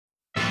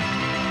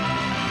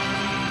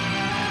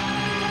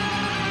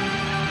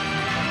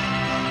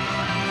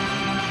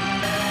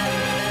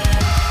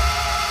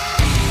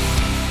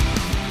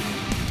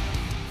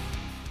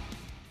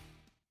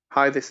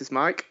Hi, this is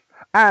Mike.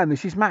 And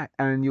this is Matt,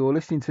 and you're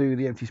listening to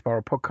the Empty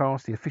Spiral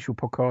podcast, the official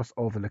podcast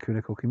of the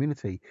Lacuna Coil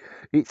community.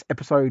 It's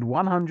episode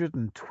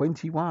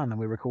 121, and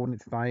we're recording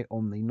it today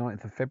on the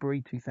 9th of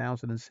February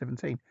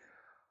 2017.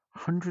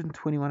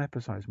 121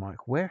 episodes,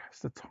 Mike. Where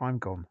has the time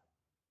gone?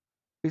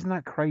 Isn't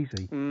that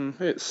crazy?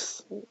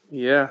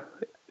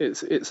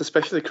 It's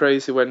especially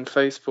crazy when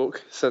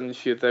Facebook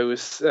sends you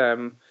those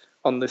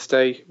on this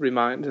day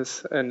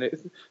reminders, and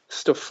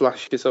stuff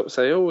flashes up,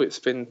 say, oh, it's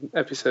been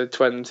episode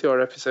 20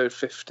 or episode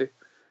 50.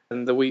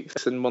 And the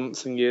weeks and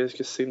months and years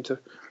just seem to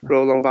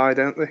roll on by,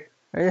 don't they?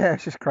 Yeah,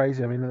 it's just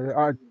crazy. I mean,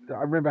 I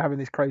remember having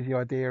this crazy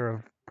idea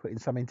of putting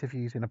some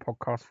interviews in a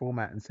podcast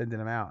format and sending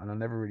them out, and I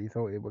never really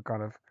thought it would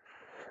kind of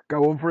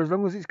go on for as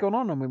long as it's gone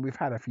on. I mean, we've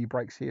had a few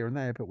breaks here and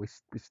there, but we're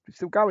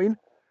still going.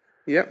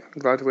 Yep, I'm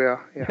glad we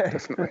are. Yeah,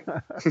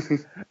 definitely.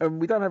 And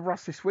we don't have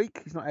Russ this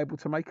week. He's not able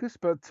to make us.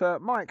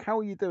 But Mike, how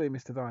are you doing,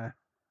 Mr. Dyer?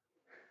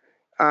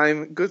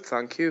 I'm good,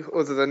 thank you.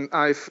 Other than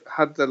I've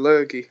had the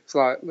lurgy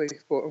slightly,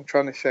 but I'm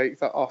trying to shake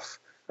that off.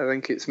 I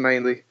think it's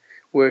mainly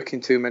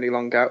working too many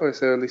long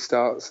hours, early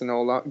starts and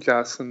all that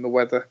jazz, and the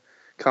weather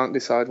can't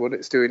decide what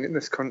it's doing in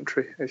this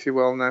country, as you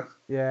well know.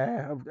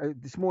 Yeah,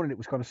 this morning it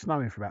was kind of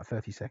snowing for about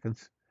 30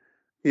 seconds.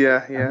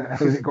 Yeah.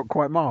 And it got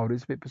quite mild.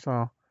 It's a bit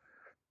bizarre.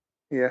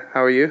 Yeah,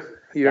 how are you?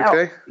 Are you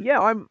okay?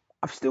 Yeah,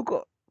 I've still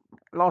got.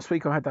 Last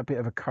week I had that bit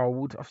of a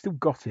cold. I've still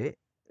got it.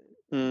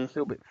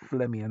 Still a bit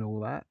phlegmy and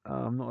all that.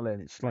 I'm not letting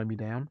it slow me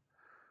down.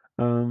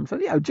 So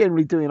yeah,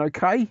 generally doing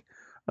okay.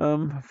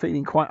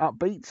 Feeling quite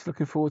upbeat.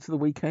 Looking forward to the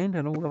weekend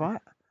and all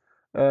of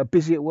that.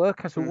 Busy at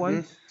work as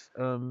always.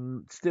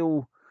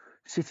 Still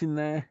sitting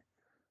there,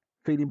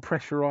 feeling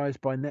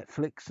pressurised by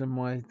Netflix and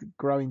my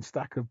growing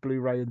stack of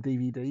Blu-ray and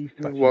DVDs.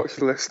 Watch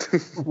list.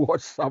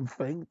 Watch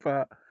something,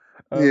 but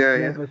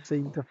never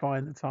seem to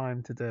find the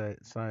time to do it.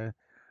 So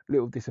a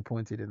little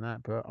disappointed in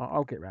that, but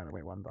I'll get round to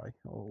it one day,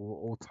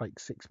 or take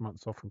 6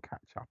 months off and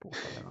catch up or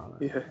something like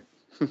that.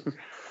 Yeah.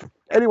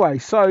 Anyway,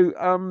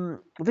 so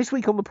this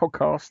week on the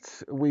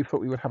podcast, we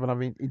thought we would have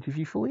another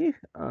interview for you.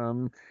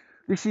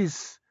 This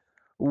is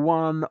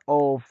one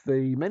of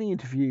the many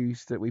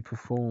interviews that we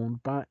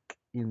performed back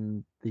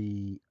in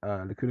the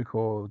Lacuna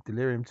Coil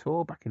Delirium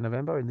tour back in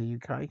November in the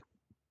UK.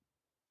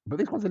 But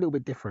this one's a little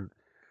bit different.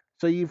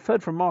 So you've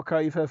heard from Marco,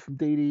 you've heard from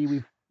Dee Dee,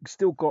 we've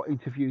still got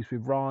interviews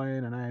with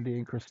Ryan and Andy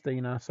and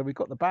Christina. So we've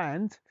got the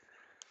band.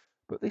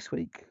 But this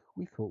week,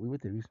 we thought we would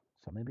do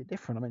something a bit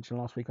different. I mentioned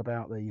last week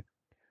about the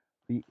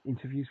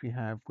interviews we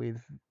have with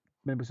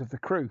members of the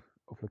crew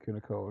of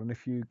Lacuna Coil. And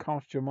if you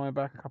cast your mind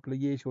back a couple of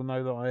years, you'll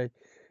know that I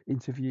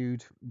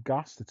interviewed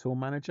Gus, the tour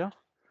manager.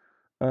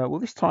 Well,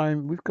 this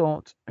time we've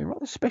got a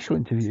rather special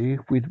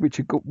interview with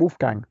Richard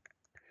Wolfgang,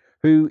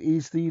 who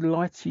is the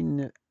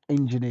lighting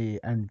engineer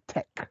and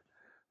tech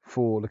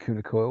for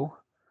Lacuna Coil.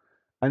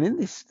 And in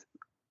this,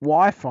 what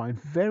I find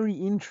very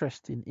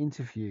interesting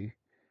interview,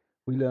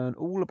 we learn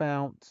all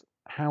about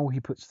how he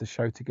puts the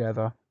show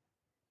together,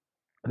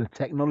 the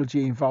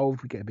technology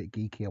involved. We get a bit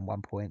geeky on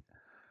one point,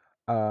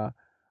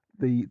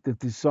 the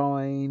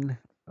design,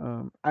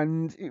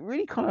 and it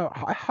really kind of,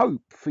 I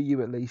hope for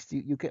you at least,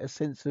 you get a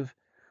sense of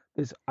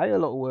there's a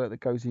lot of work that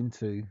goes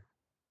into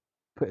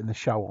putting the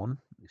show on.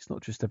 It's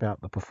not just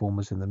about the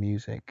performers and the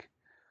music.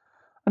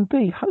 And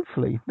B,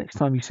 hopefully, next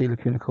time you see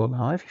Lacuna Coil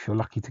live, if you're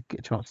lucky to get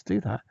a chance to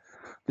do that,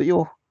 that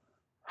you'll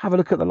have a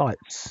look at the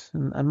lights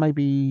and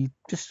maybe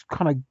just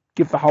kind of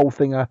give the whole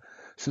thing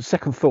some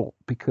second thought,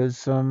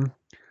 because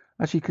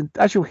as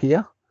you'll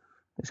hear,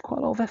 there's quite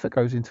a lot of effort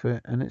goes into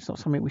it, and it's not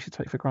something we should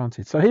take for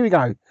granted. So here we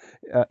go,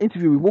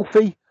 interview with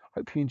Wolfie.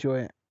 Hope you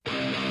enjoy it.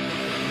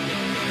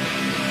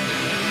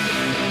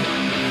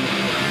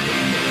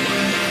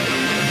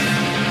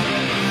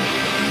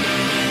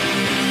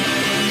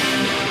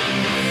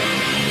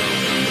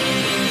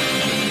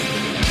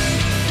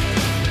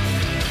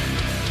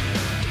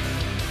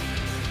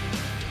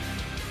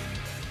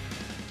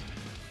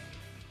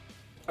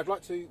 I'd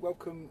like to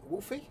welcome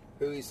Wolfie,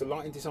 who is the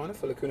lighting designer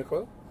for Lacuna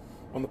Coil,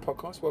 on the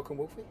podcast. Welcome,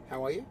 Wolfie.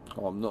 How are you?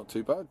 Oh, I'm not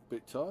too bad.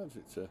 Bit tired.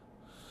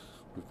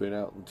 We've been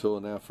out on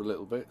tour now for a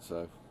little bit,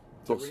 so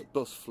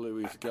bus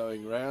flu is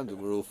going round,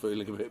 and we're all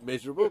feeling a bit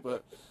miserable.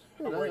 But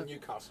we're in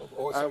Newcastle,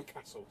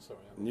 Castle.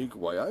 Sorry,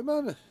 way home,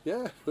 man.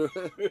 Yeah.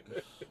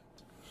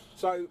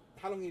 So,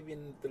 how long have you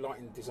been the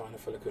lighting designer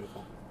for Lacuna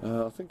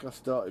Coil? I think I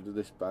started with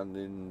this band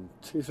in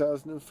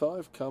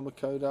 2005, Karma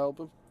Code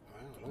album. Wow,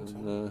 a long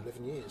time.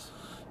 11 years.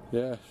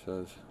 Yeah,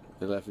 so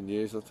 11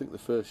 years. I think the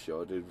first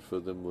show I did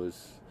for them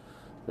was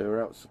they were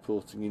out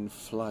supporting In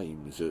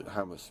Flames at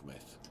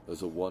Hammersmith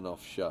as a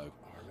one-off show.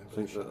 I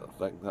think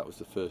that was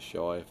the first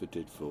show I ever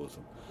did for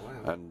them.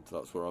 Wow. And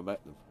that's where I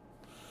met them.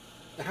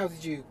 How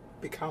did you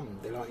become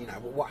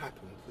what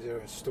happened? Is there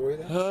a story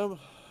there? I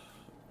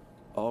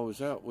was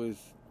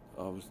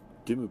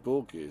Dimmu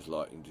Borgir's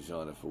lighting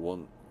designer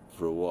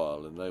for a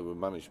while, and they were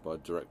managed by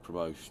Direct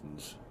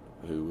Promotions,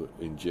 who were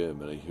in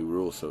Germany, who were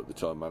also at the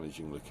time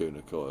managing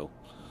Lacuna Coil,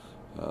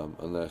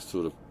 and their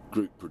sort of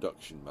group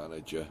production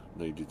manager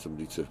needed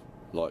somebody to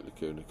light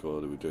Lacuna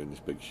Coil. They were doing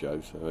this big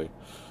show, so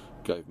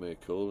gave me a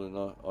call,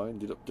 and I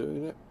ended up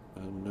doing it.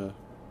 And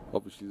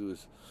obviously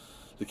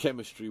the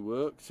chemistry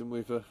worked, and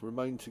we've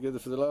remained together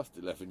for the last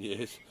 11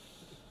 years.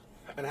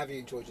 And have you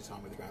enjoyed your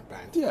time with the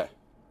band? Yeah.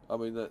 I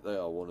mean, they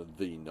are one of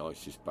the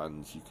nicest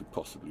bands you could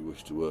possibly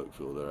wish to work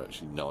for. They're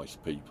actually nice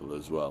people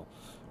as well,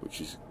 which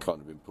is kind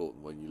of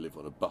important when you live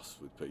on a bus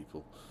with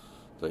people.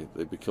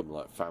 They become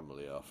like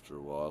family after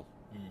a while.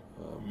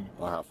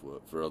 I have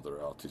worked for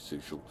other artists who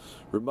shall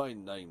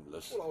remain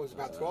nameless. Well, I was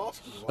about to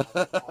ask you what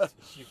other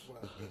artists you've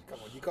worked with. Come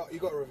on, you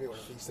got to reveal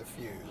at least a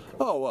few.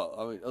 Oh, well,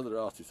 I mean, other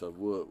artists I've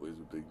worked with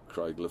would be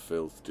Craig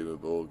LaFilth, Dimmu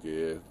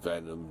Borgir,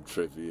 Venom,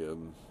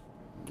 Trivium,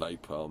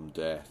 Napalm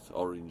Death,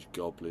 Orange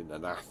Goblin,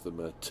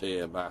 Anathema,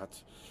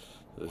 Tiamat.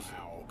 There's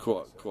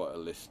quite a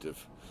list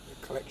of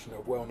a collection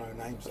of well-known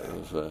names there.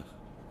 Of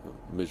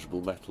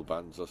miserable metal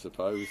bands, I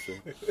suppose.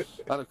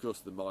 And of course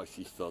the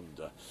Mighty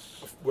Thunder.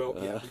 Well,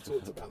 yeah, we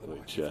talked about the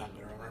Mighty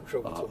Thunder. I'm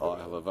sure we'll talk about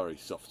I have a very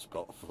soft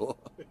spot for.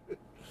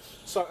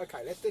 So, okay,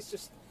 let's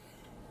just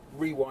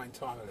rewind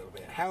time a little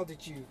bit. How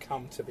did you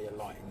come to be a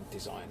lighting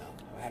designer?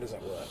 How does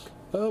that work?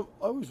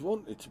 I always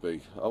wanted to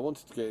be. I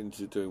wanted to get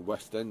into doing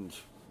West End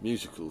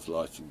musicals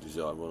lighting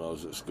design when I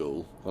was at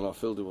school, and I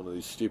filled in one of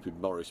these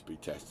stupid Morrisby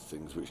test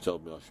things which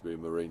told me I should be a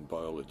marine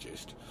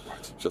biologist,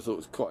 which I thought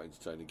was quite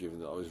entertaining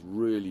given that I was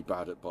really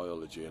bad at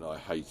biology and I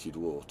hated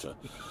water.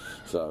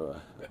 So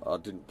I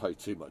didn't pay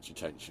too much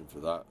attention for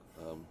that.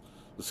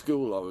 The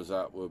school I was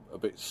at were a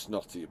bit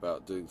snotty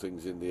about doing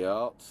things in the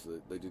arts.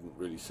 They didn't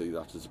really see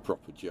that as a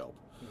proper job.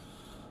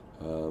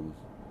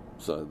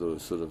 So there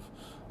was sort of,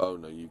 oh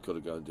no, you've got to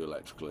go and do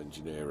electrical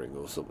engineering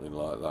or something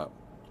like that.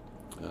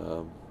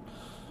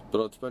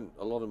 But I'd spent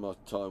a lot of my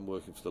time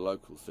working for the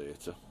local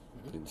theatre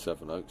in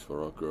Sevenoaks,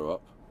 where I grew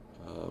up,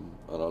 and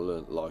I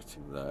learnt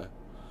lighting there.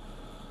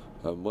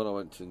 When I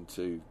went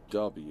into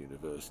Derby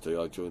University,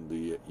 I joined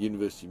the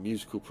University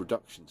Musical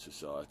Production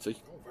Society.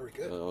 Oh, very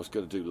good. I was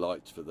going to do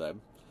lights for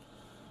them.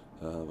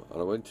 And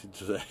I went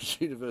into their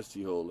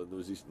university hall, and there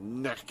was this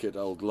knackered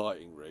old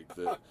lighting rig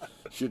that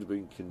should have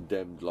been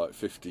condemned like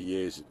 50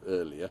 years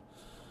earlier.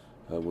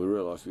 And we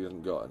realised we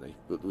hadn't got any.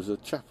 But there was a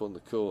chap on the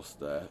course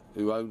there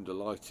who owned a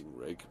lighting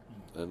rig,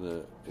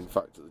 and in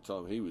fact at the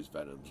time he was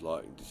Venom's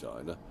lighting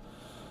designer,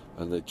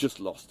 and they'd just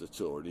lost a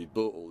tour and he'd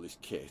bought all this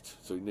kit,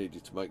 so he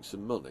needed to make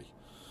some money.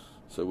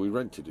 So we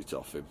rented it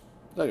off him.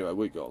 Anyway,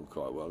 we got on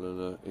quite well,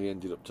 and he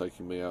ended up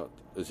taking me out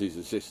as his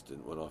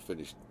assistant when I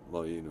finished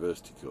my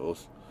university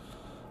course.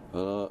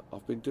 And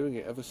I've been doing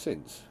it ever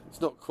since.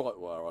 It's not quite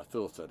where I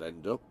thought I'd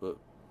end up, but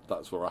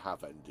that's where I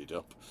have ended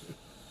up.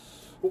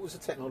 What was the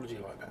technology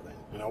like back then?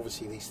 And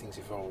obviously these things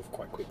evolve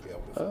quite quickly, I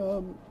would have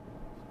thought.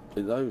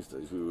 In those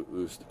days,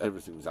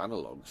 everything was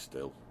analogue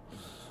still,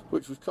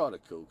 which was kind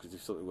of cool, because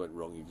if something went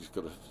wrong, you just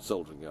got a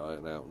soldering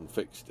iron out and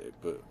fixed it.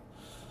 But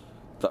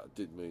that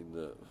did mean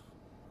that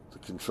the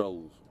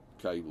control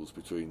cables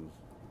between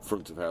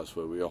front of house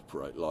where we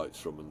operate lights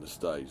from and the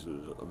stage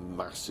were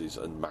masses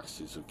and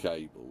masses of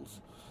cables,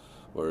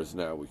 whereas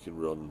now we can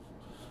run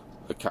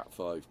a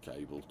Cat5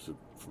 cable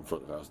from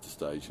front of house to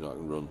stage, and I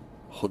can run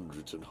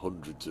hundreds and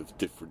hundreds of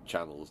different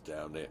channels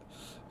down it,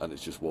 and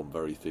it's just one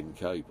very thin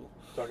cable.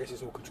 So I guess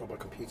it's all controlled by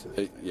computer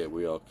these days. Yeah,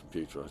 we are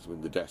computerised. I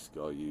mean, the desk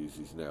I use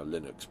is now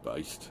Linux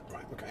based.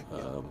 Right, okay.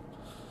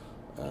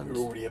 And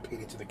you're already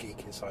appealing to the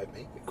geek inside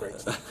me. Great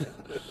stuff.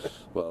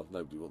 Well,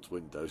 nobody wants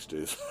Windows,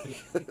 do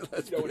they?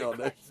 Let's be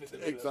honest.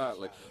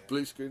 Exactly.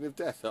 Blue screen of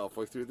death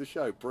halfway through the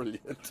show.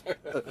 Brilliant.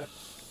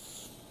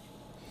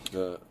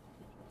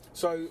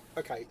 So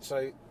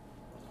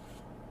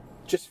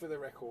just for the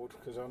record,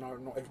 because I know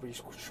not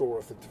everybody's sure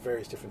of the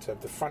various different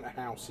terms, the front of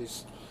house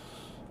is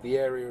the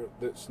area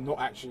that's not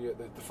actually at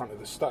the front of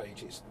the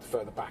stage, it's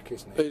further back,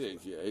 isn't it? It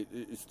is, yeah.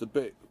 It's the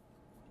bit,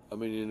 I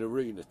mean, in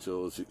arena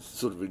tours, it's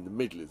sort of in the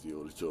middle of the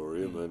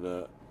auditorium,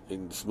 and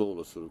in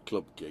smaller sort of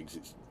club gigs,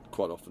 it's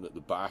quite often at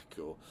the back,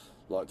 or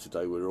like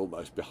today, we're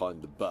almost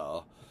behind the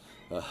bar.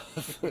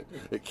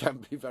 It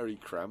can be very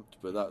cramped,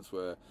 but that's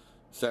where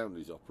sound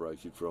is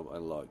operated from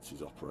and lights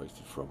is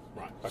operated from.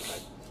 Right,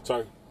 okay.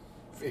 So,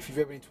 if you've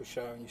ever been to a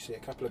show and you see a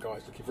couple of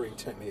guys looking very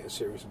intently at a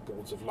series of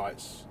boards of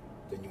lights,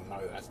 then you'll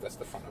know that's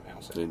the front of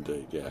house.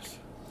 Indeed, yes.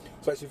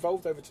 So it's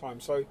evolved over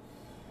time. So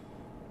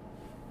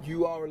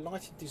you are a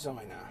lighting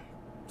designer.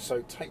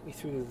 So take me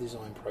through the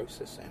design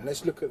process then.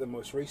 Let's look at the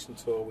most recent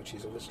tour, which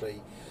is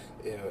obviously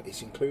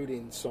it's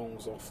including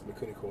songs off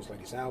Lacuna Coil's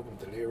latest album,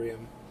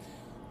 Delirium.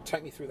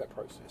 Take me through that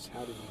process.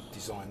 How do you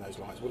design those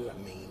lights? What does that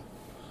mean?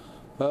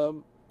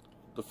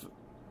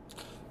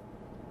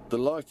 The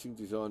lighting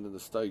design and the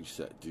stage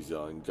set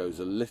design goes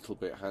a little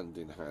bit hand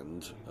in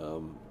hand,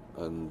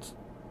 and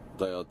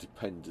they are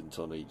dependent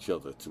on each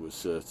other to a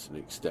certain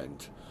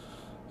extent.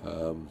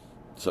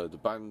 So the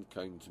band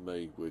came to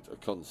me with a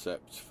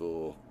concept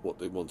for what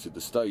they wanted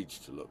the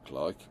stage to look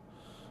like,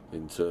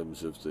 in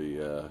terms of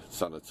the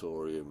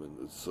sanatorium and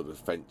the sort of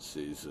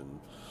fences, and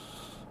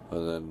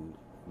then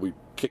we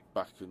kick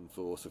back and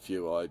forth a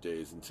few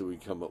ideas until we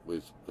come up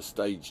with a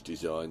stage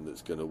design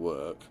that's going to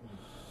work.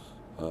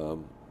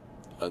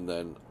 And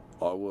then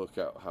I work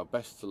out how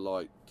best to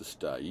light the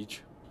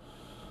stage,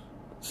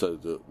 so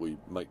that we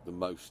make the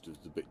most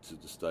of the bits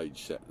of the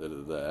stage set that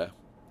are there,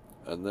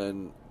 and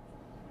then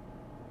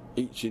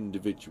each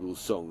individual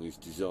song is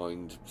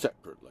designed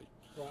separately.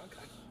 Right,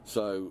 okay.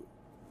 So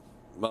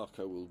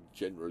Marco will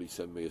generally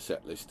send me a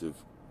set list of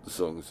the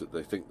songs that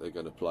they think they're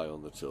going to play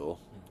on the tour,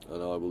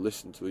 and I will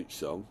listen to each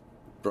song,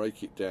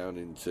 break it down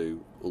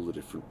into all the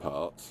different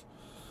parts,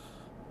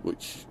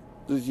 which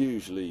there's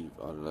usually,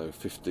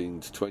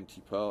 15 to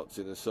 20 parts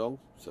in a song,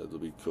 so there'll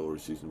be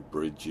choruses and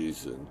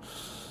bridges and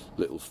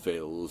little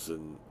fills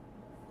and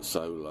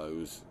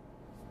solos,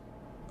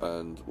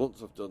 and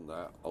once I've done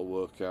that, I'll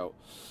work out,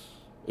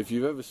 if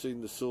you've ever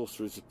seen The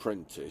Sorcerer's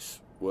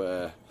Apprentice,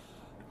 where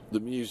the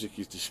music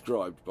is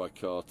described by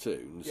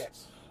cartoons.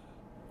 Yes.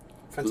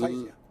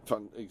 Fantasia.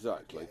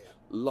 Exactly. Yeah.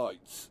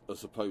 Lights are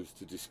supposed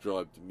to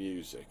describe the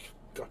music.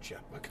 Gotcha.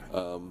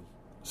 Okay.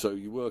 So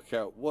you work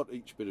out what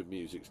each bit of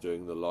music's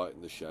doing, the light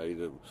and the shade,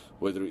 and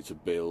whether it's a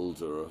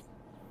build or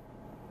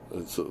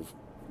a sort of,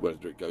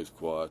 whether it goes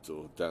quiet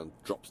or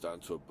drops down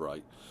to a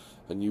break,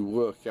 and you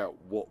work out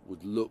what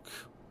would look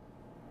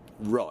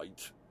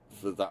right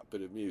for that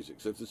bit of music.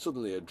 So if there's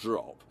suddenly a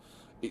drop,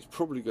 it's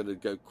probably going to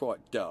go quite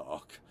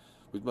dark,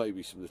 with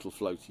maybe some little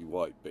floaty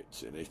white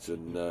bits in it,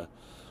 and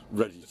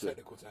ready the to.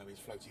 Technical term is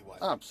floaty white.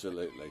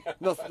 Absolutely,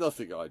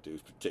 nothing I do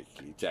is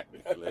particularly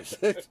technical, is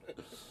it?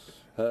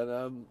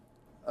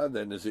 And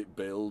then as it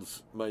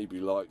builds, maybe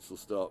lights will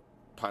start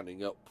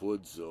panning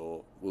upwards,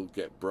 or will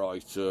get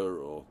brighter,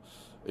 or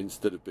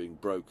instead of being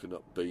broken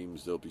up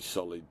beams, there'll be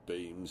solid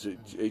beams.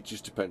 It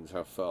just depends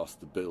how fast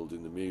the build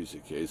in the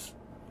music is.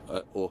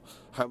 Or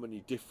how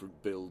many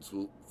different builds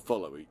will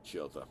follow each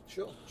other.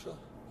 Sure.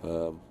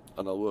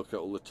 And I'll work out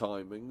all the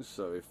timings,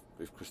 so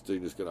if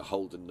Christina's going to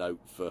hold a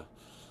note for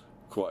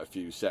quite a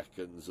few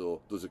seconds,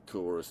 or there's a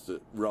chorus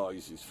that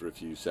rises for a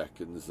few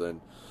seconds,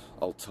 then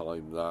I'll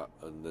time that,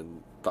 and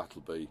then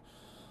that'll be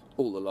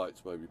all the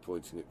lights maybe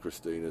pointing at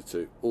Christina,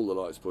 to all the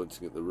lights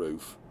pointing at the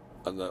roof,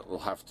 and that'll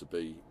have to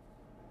be,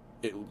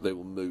 they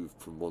will move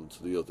from one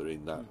to the other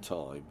in that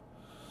time.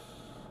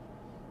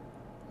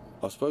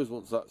 I suppose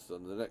once that's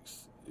done, the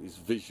next is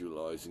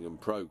visualising and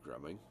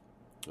programming.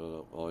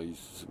 I use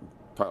some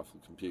powerful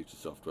computer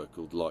software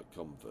called Light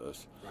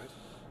Converse, Right.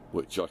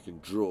 which I can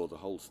draw the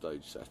whole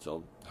stage set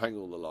on, hang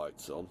all the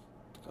lights on,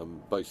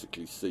 and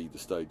basically see the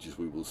stage as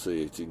we will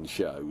see it in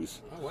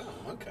shows. Oh wow.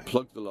 Okay.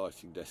 Plug the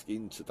lighting desk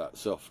into that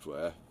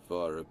software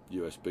via a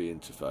USB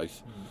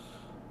interface,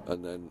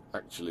 and then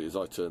actually as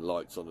I turn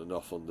lights on and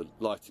off on the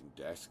lighting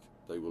desk,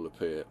 they will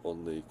appear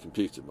on the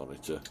computer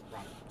monitor,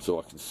 Right. so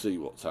I can see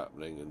what's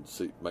happening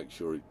and make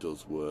sure it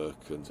does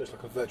work. And So it's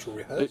like a virtual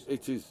rehearsal.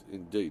 it is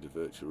indeed a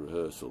virtual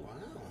rehearsal.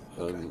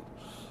 Wow. Okay.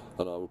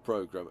 And I will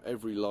program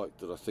every light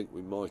that I think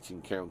we might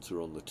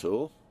encounter on the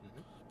tour,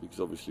 because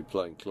obviously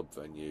playing club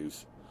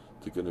venues,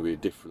 there's going to be a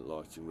different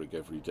lighting rig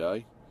every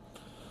day.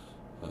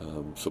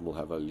 Some will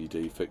have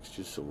LED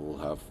fixtures, some will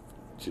have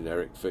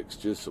generic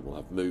fixtures, some will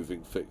have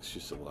moving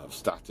fixtures, some will have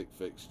static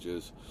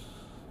fixtures.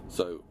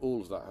 So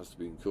all of that has to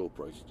be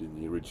incorporated in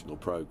the original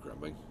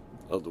programming.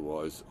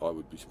 Otherwise, I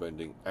would be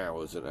spending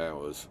hours and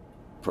hours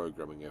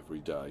programming every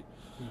day,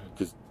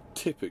 because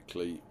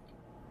typically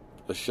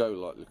a show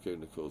like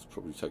Lacuna Coils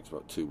probably takes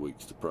about 2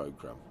 weeks to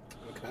program.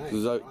 Okay.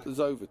 There's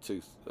over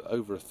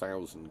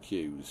 1,000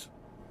 cues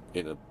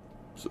in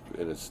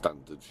a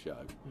standard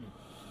show,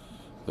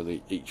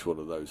 and each one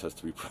of those has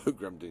to be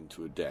programmed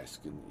into a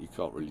desk, and you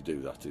can't really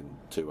do that in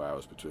 2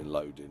 hours between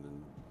loading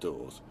and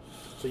doors.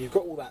 So you've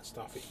got all that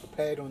stuff. It's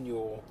prepared on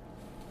your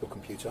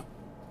computer.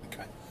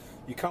 Okay.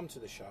 You come to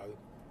the show,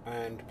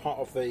 and part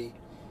of the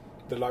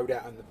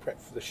loadout and the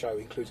prep for the show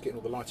includes getting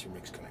all the lighting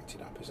rigs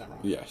connected up. Is that right?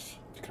 Yes.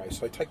 Okay.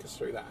 So take us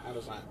through that. How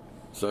does that?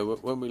 So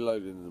when we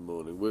load in the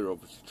morning, we're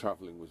obviously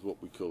travelling with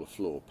what we call a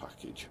floor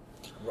package.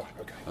 Right.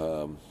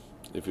 Okay.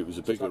 If it was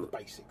a So it's bigger, like the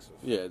basics.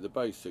 the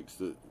basics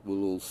that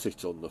will all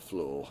sit on the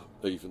floor,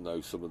 even though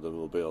some of them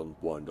will be on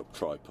wind-up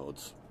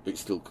tripods. It's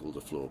still called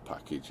a floor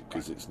package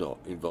because it's not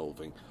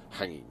involving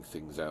hanging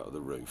things out of the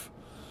roof.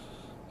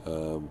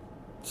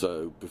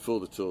 So before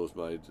the tour's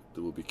made,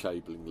 there will be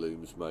cabling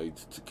looms made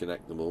to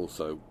connect them all.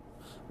 So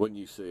when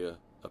you see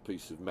a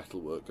piece of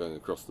metalwork going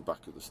across the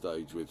back of the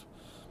stage with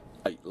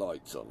 8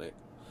 lights on it,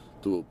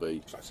 there will be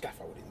It's like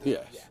scaffolding.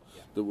 yes,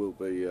 Yeah. there will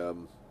be a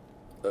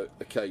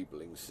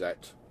cabling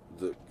set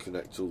that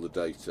connects all the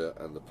data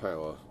and the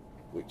power,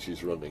 which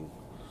is running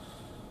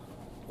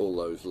all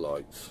those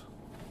lights.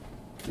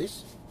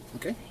 This.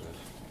 Okay.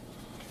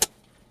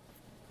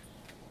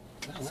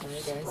 Sorry,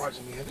 guys.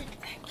 Surprisingly heavy.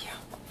 Thank you.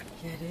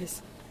 Yeah, it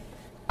is.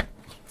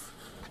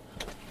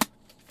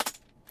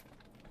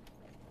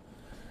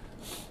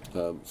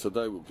 So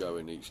they will go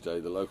in each day.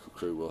 The local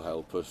crew will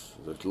help us.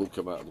 They'll all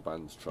come out of the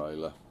band's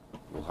trailer.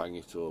 We'll hang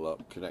it all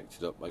up, connect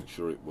it up, make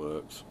sure it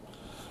works.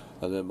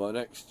 And then my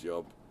next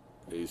job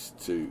is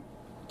to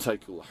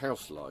take all the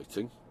house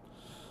lighting,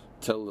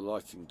 tell the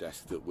lighting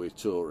desk that we're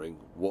touring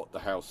what the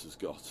house has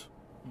got,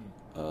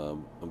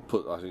 and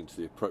put that into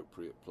the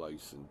appropriate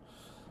place, and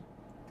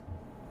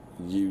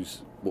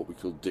use what we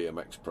call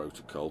DMX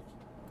protocol,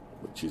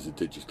 which is a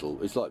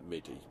digital, it's like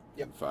MIDI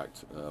Yep. in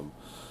fact,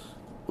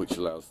 which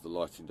allows the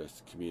lighting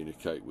desk to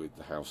communicate with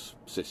the house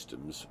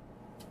systems,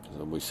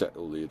 and we set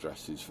all the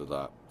addresses for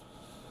that.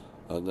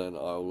 And then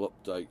I'll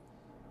update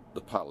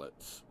the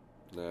palettes.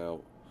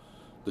 Now,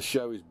 the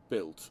show is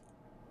built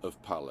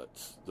of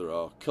palettes. There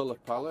are colour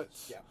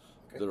palettes, Yeah.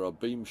 Okay. there are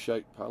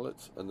beam-shaped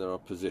palettes, and there are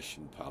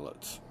position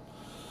palettes.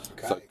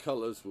 Okay. So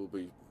colours will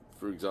be,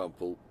 for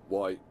example,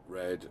 white,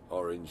 red,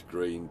 orange,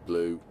 green,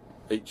 blue,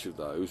 each of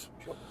those.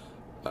 Sure.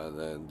 And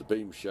then the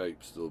beam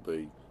shapes, there'll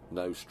be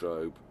no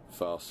strobe,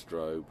 fast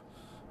strobe,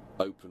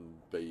 open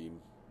beam,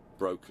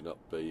 broken up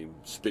beam,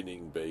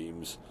 spinning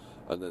beams,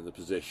 and then the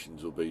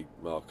positions will be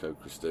Marco,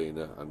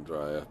 Christina,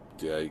 Andrea,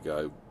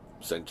 Diego,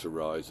 centre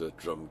riser,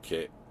 drum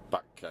kit,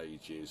 back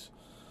cages,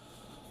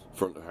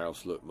 front of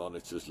house look,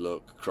 monitors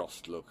look,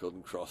 crossed look,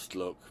 uncrossed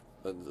look,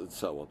 and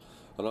so on.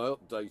 And I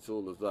update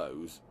all of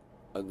those,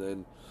 and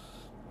then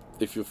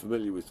if you're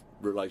familiar with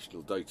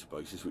relational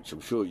databases, which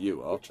I'm sure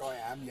you are, Which I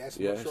am, yes.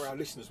 I'm Yes. not sure our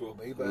listeners will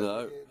be, but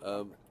no.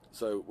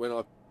 So when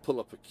I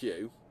pull up a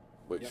queue,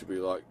 which Yep. will be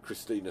like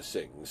Christina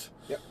Sings,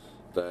 Yep.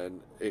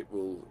 then it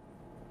will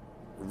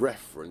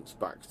reference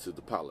back to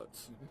the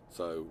palettes. Mm-hmm.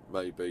 So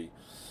maybe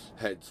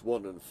heads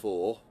 1 and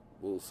 4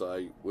 will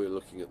say we're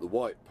looking at the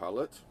white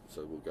palette,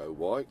 so we'll go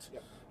white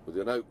Yep. with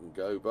an open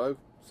gobo,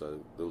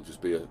 so there'll just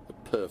be a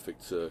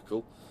perfect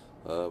circle,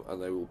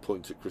 and they will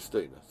point at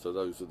Christina. So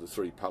those are the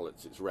 3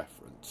 palettes it's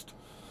referenced.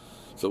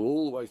 So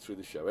all the way through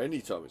the show, any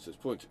time it says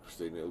point at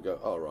Christina, it'll go,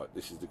 all right,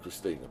 this is the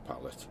Christina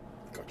palette.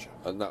 Gotcha.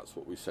 And that's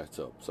what we set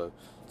up. So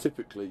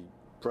typically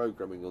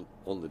programming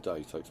on the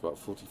day takes about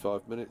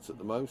 45 minutes at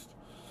the most,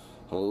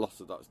 and a lot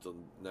of that's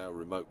done now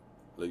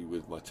remotely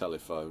with my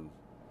telephone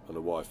and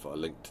a Wi-Fi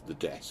link to the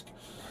desk.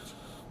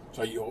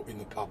 So you're in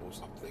the pub or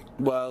something?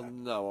 Well,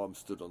 no, I'm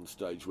stood on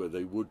stage where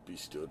they would be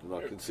stood, and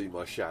I can see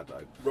my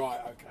shadow. Right,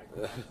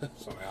 okay.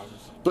 Sorry, I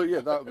was... But yeah,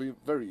 that would be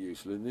very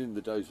useful. And in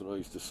the days when I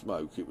used to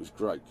smoke, it was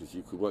great because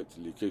you could wait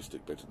till the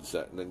acoustic bit of the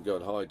set and then go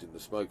and hide in the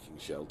smoking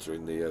shelter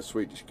in the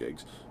Swedish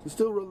gigs and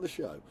still run the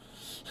show.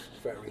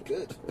 Very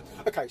good.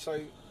 Okay,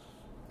 so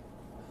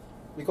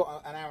we've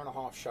got an hour and a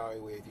half show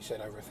with, you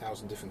said, over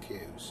 1,000 different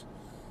cues,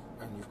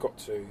 and you've got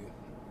to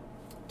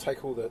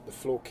take all the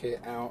floor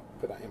kit out,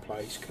 put that in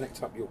place,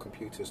 connect up your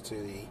computers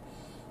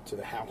to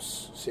the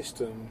house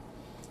system,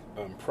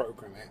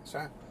 program it.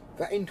 So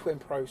that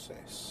end-to-end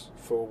process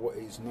for what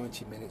is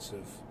 90 minutes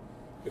of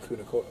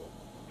Lacuna Coil,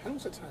 how long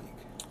does it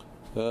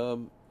take?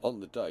 On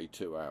the day,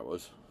 2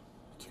 hours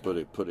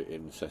to put it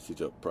in, set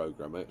it up,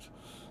 program it,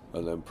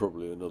 and then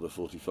probably another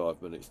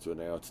 45 minutes to an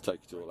hour to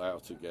take it all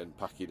out again,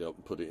 pack it up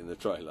and put it in the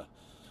trailer.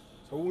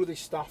 So all of this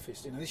stuff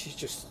is, this is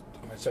just,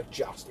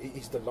 it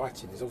is the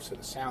lighting, there's also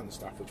the sound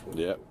stuff, which we'll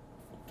Yeah.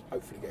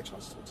 hopefully get a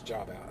chance to talk to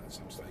Jar about at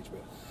some stage.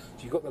 But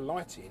so you've got the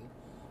lighting,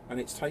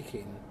 and it's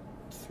taking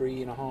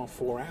 3.5,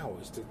 4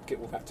 hours to get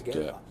all that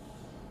together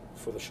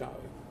for the show.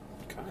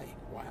 Okay,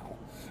 wow.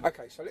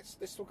 Okay, so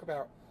let's talk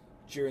about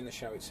during the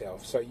show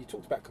itself. So you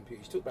talked about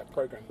computers, you talked about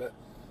program, but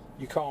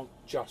you can't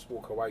just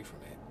walk away from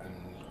it, and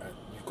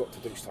you've got to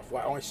do stuff.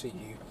 Like I see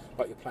you,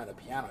 like you're playing the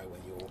piano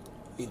when you're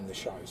in the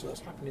show. So what's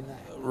happening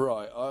there?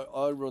 Right,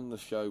 I run the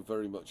show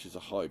very much as a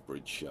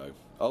hybrid show.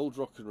 Old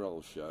rock and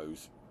roll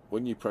shows,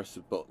 when you press a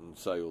button,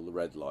 say all the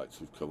red lights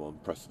have come on,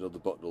 press another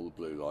button, all the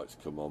blue lights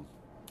come on,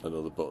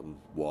 another button,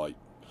 white.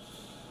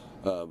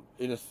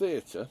 In a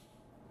theatre,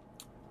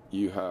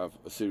 you have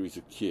a series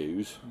of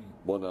cues,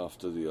 one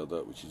after the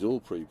other, which is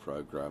all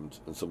pre-programmed,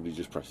 and somebody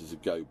just presses a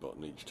go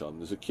button each time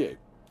there's a cue.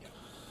 Yeah.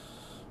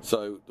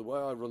 So the way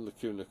I run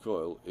Lacuna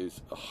Coil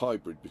is a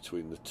hybrid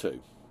between the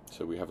two.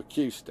 So we have a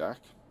cue stack,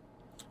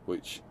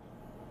 which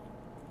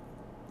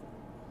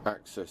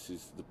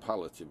accesses the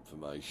palette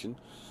information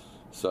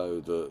so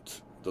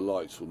that the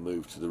lights will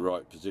move to the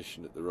right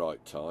position at the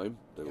right time,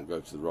 they will go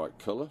to the right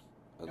colour,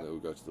 and they will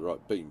go to the right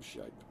beam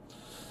shape.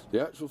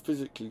 The actual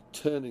physically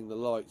turning the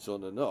lights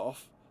on and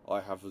off, I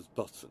have as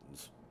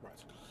buttons. Right.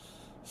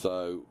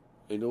 So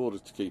in order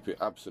to keep it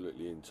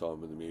absolutely in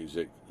time with the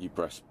music, you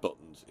press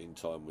buttons in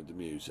time with the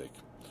music.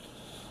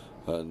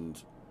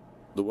 And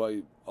the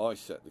way I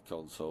set the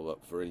console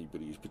up for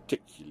anybody who's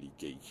particularly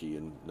geeky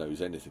and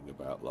knows anything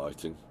about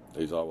lighting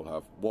is I will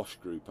have wash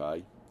group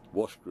A,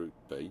 wash group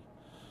B,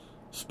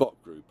 spot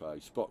group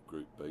A, spot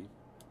group B,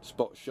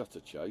 spot shutter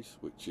chase,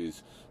 which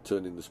is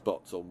turning the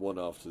spots on one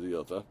after the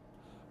other,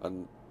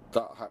 and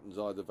that happens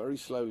either very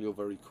slowly or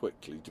very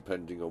quickly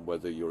depending on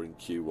whether you're in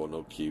Q1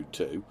 or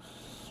Q2.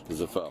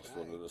 There's a fast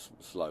one and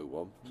a slow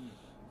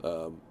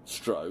one.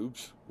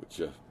 Strobes, which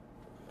are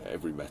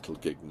every metal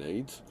gig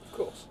needs. Of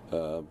course.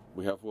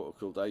 We have what are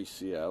called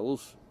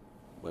ACLs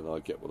when I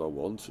get what I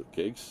want at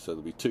gigs, so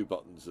there'll be 2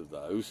 buttons of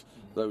those.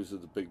 Those are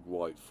the big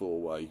white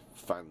 4-way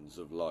fans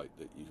of light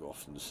that you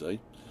often see.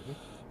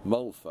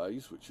 Mull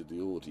phase, which are the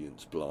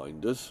audience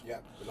blinders, Yeah,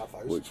 we love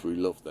those. which we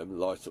love them,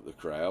 light up the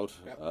crowd.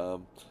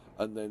 Yep.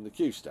 And then the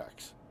cue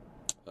stacks,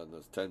 and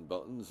there's 10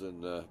 buttons,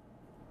 and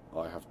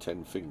I have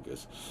 10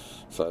 fingers,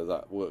 so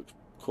that works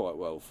quite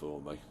well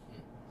for me.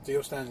 So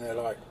you're standing there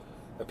like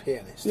a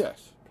pianist,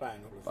 Yes,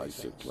 playing all of these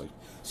basically. things.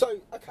 So,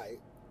 okay,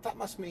 that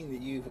must mean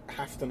that you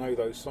have to know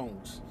those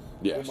songs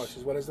Yes. almost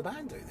as well as the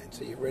band do. Then,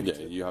 so you're ready Yeah,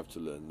 to. you have to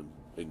learn them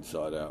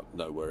inside out,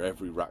 know where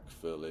every rack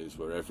fill is,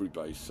 where every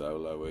bass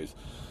solo is.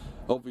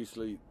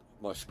 Obviously,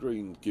 my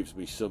screen gives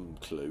me some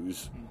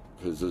clues,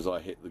 because as I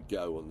hit the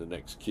go on the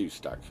next cue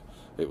stack,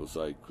 it will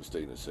say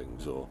Christina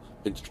sings, or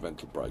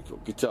instrumental break, or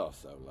guitar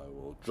solo,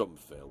 or drum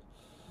fill.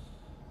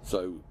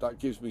 So that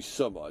gives me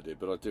some idea,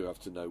 but I do have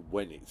to know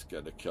when it's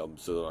going to come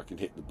so that I can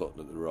hit the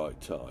button at the right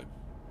time.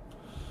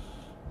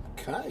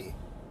 Okay.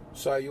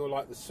 So you're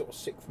like the sort of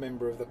sixth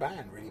member of the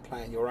band, really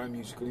playing your own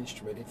musical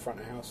instrument in front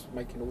of house,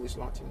 making all this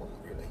lighting work,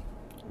 really.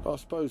 I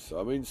suppose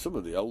so. I mean, some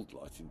of the old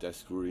lighting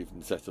desks were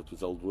even set up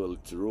as old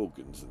Wurlitzer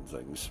organs and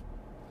things.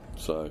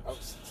 So,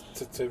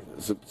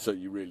 so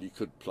you really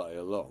could play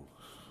along.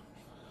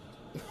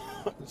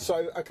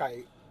 So,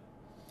 okay,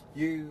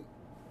 you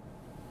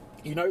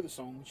know the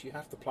songs, you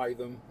have to play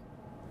them,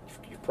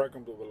 you've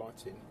programmed all the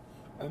lighting.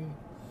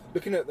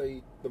 Looking at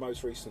the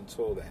most recent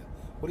tour then,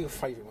 what are your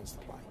favourite ones to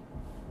play?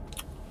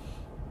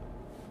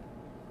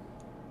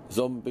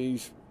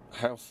 Zombies,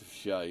 House of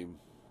Shame,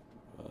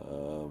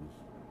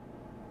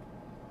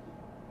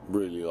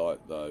 really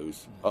like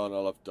those. And I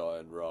love Die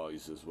and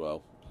Rise as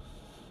well.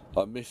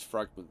 I miss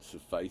Fragments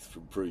of Faith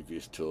from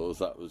previous tours.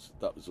 That was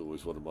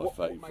always one of my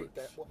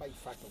favourites. What made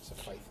Fragments of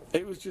Faith?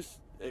 It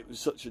was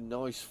such a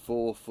nice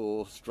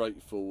 4/4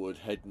 straightforward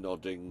head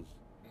nodding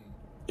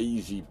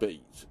easy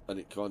beat, and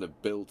it kind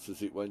of built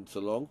as it went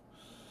along.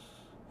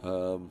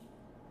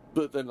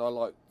 But then I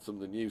like some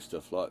of the new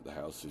stuff like the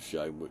House of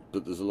Shame,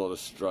 but there's a lot of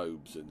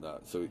strobes in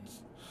that, so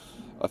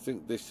I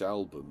think this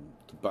album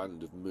the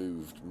band have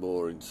moved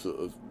more into sort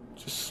of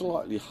just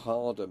slightly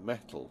harder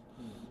metal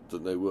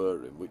than they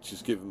were in, which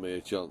has given me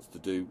a chance to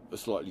do a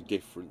slightly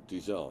different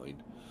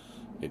design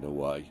in a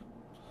way.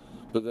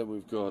 But then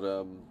we've got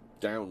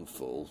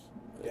Downfall,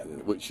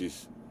 which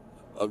is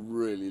a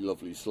really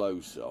lovely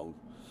slow song,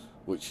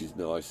 which is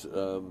nice.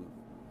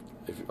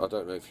 I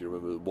don't know if you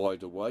remember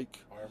Wide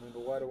Awake. I remember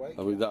Wide Awake.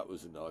 I mean, that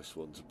was a nice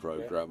one to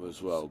program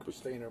as well.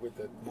 Christina with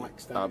the mic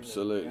stand.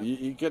 Absolutely.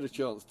 You get a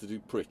chance to do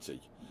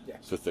pretty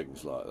for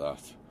things like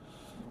that,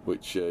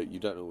 which you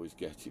don't always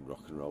get in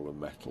rock and roll and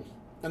metal.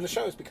 And the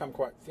show has become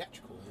quite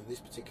theatrical in this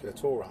particular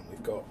tour run.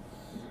 We've got,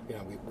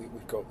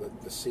 we've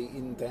got the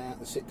seating down,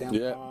 the sit down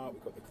part.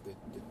 We've got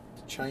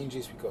the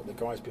changes. We've got the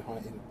guys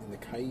behind in the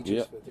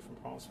cages for the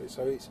different parts of it.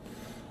 So it's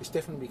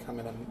definitely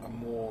becoming a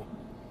more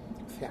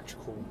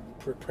theatrical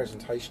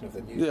presentation of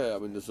the music. Yeah, I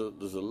mean, there's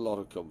a lot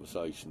of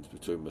conversations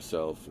between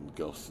myself and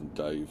Gus and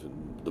Dave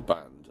and the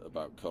band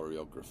about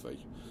choreography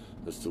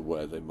as to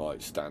where they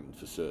might stand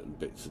for certain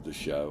bits of the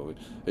show. I mean,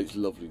 it's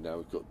lovely now.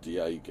 We've got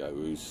Diego,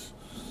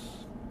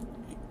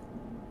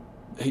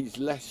 he's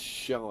less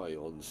shy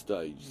on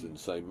stage than,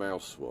 say,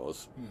 Mouse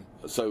was,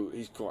 so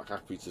he's quite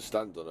happy to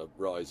stand on a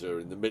riser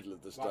in the middle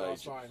of the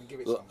stage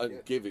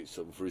and give it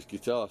some for his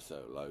guitar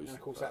solos. And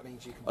of course that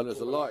means you can. And as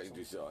a lighting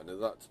designer,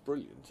 that's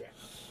brilliant. Yeah.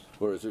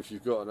 Whereas if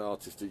you've got an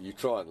artist that you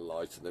try and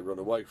light and they run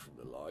away from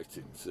the light,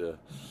 it's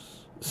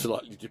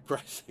slightly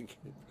depressing.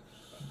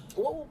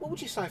 What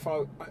would you say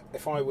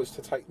if I was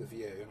to take the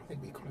view, and I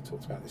think we kind of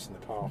talked about this in the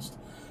past,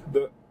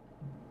 that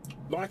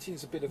lighting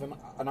is a bit of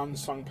an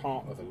unsung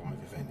part of a live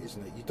event,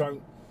 isn't it?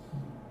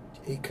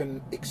 It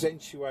can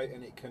accentuate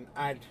and it can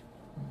add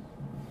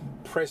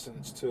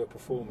presence to a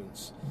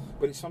performance,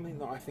 but it's something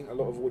that I think a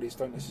lot of audience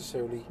don't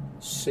necessarily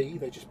see.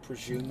 They just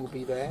presume will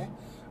be there,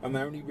 and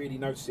they only really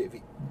notice it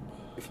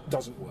if it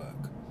doesn't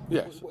work.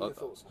 Yes, what are your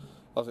thoughts?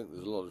 I think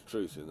there's a lot of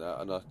truth in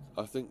that, and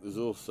I think there's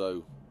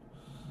also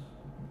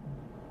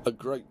a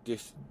great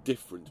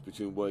difference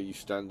between where you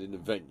stand in a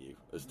venue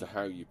as to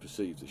how you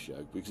perceive the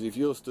show. Because if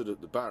you're stood at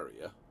the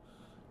barrier,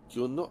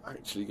 you're not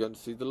actually going to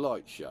see the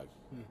light show.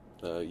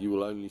 You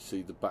will only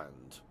see the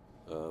band.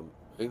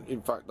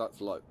 In fact,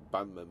 that's like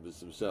band members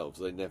themselves.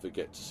 They never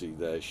get to see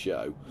their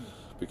show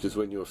because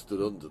when you're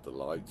stood under the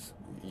lights,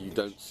 you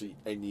don't see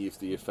any of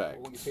the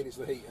effects. All you feel is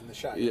the heat and the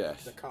shade,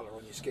 the colour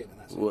on your skin, and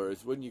that's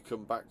Whereas when you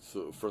come back to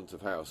sort of front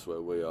of house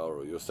where we are,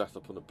 or you're sat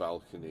up on a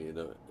balcony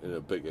in a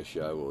bigger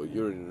show, or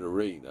you're in an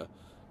arena,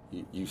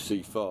 you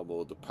see far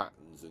more the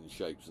patterns and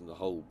shapes and the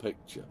whole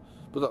picture.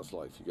 But that's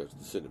like if you go to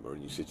the cinema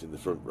and you sit in the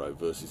front row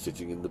versus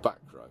sitting in the back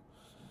row.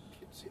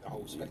 See the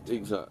whole spectrum.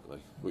 Exactly.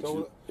 Which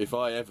if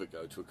I ever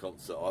go to a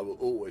concert, I will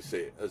always see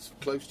it as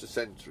close to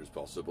centre as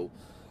possible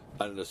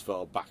and as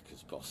far back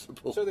as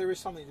possible. So there is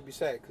something to be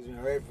said, because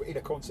in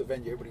a concert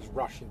venue everybody's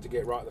rushing to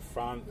get right at the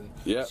front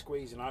and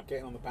squeezing up,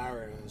 getting on the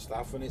barrier and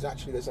stuff, and it's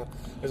actually there's a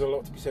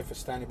lot to be said for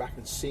standing back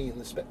and seeing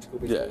the spectacle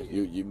before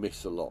you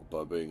miss a lot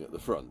by being at the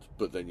front,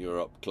 but then you're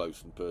up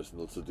close and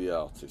personal to the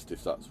artist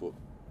if that's what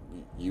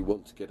you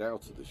want to get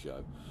out of the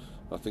show.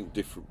 I think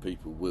different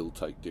people will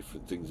take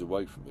different things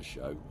away from a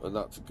show, and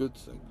that's a good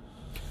thing.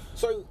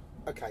 So,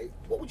 okay,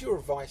 what would your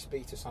advice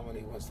be to someone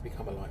who wants to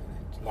become a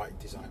lighting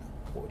designer?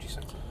 What would you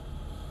say to them?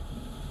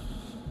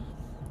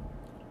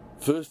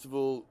 First of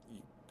all,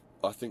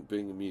 I think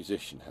being a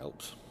musician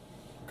helps.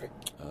 Okay.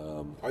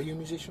 Are you a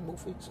musician,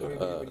 Wolfie? Sorry,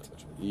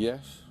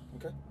 yes.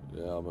 Okay.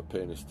 Yeah, I'm a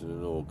pianist and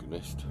an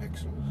organist.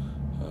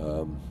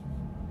 Excellent.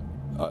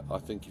 I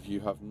think if you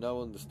have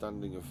no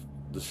understanding of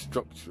the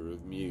structure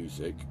of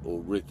music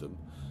or rhythm,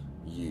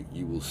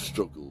 you will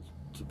struggle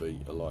to be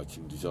a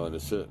lighting designer,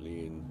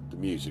 certainly in the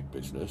music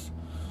business.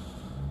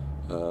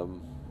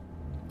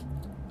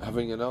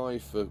 Having an eye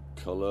for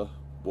colour,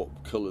 what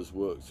colours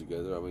work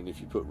together. I mean, if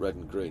you put red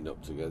and green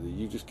up together,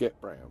 you just get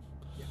brown.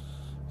 Yeah.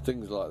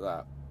 Things like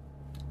that.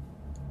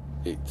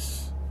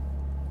 It's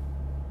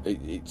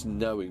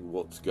knowing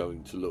what's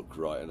going to look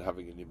right and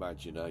having an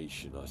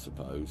imagination, I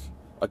suppose.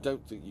 I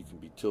don't think you can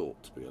be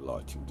taught to be a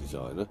lighting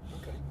designer.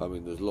 Okay. I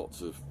mean, there's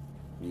lots of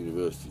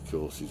university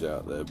courses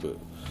out there, but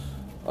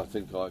I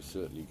think I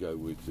certainly go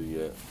with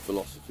the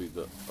philosophy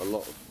that a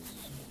lot of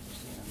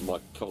my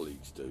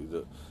colleagues do,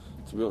 that,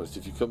 to be honest,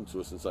 if you come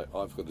to us and say,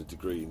 I've got a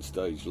degree in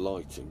stage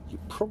lighting, you're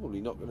probably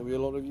not going to be a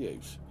lot of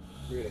use.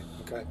 Really?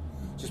 Okay.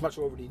 So it's much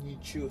more of an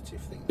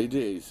intuitive thing. It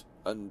is,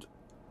 and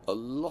a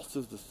lot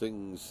of the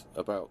things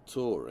about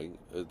touring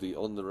are the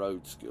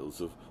on-the-road skills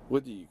of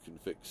whether you can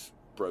fix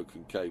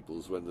broken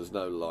cables when there's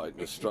no light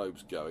and a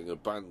strobe's going, a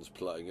band's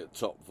playing at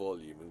top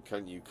volume, and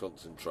can you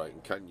concentrate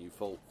and can you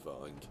fault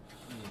find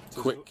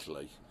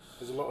quickly.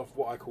 There's a lot of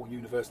what I call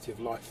University of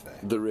Life there.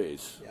 There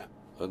is. Yeah.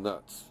 And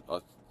that's, I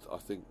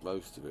think,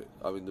 most of it.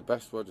 I mean, the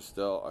best way to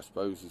start, I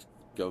suppose, is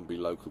go and be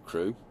local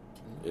crew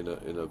in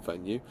a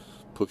venue.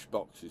 Push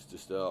boxes to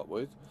start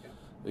with.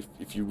 Yeah.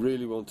 If you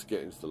really want to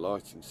get into the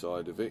lighting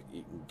side of it,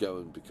 you can go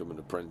and become an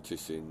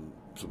apprentice in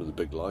some of the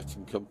big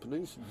lighting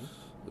companies.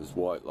 There's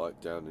White Light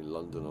down in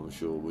London, I'm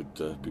sure would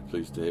be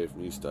pleased to hear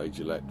from you, Stage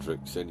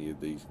Electrics, any of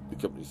the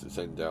companies that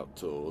send out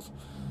tours.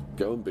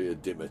 Go and be a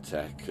dimmer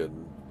tech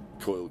and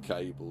coil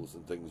cables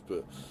and things,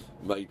 but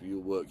maybe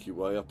you'll work your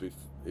way up if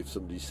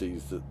somebody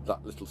sees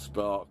that little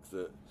spark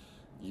that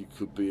you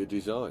could be a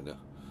designer.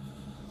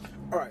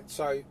 All right,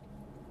 so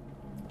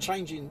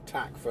changing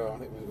tack for, I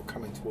think we're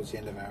coming towards the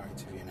end of our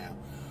interview now.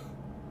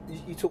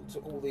 You talked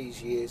all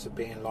these years of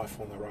being life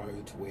on the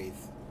road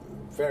with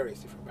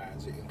various different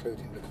bands,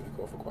 including Le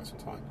Cunicore for quite some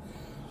time.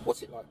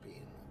 What's it like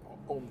being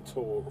on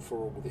tour for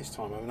all this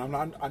time? I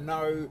mean, I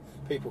know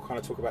people kind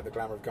of talk about the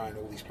glamour of going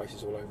to all these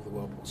places all over the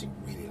world, but what's it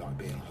really like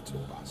being on a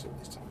tour bus all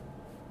this time?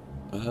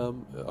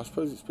 I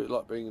suppose it's a bit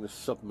like being in a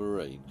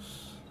submarine.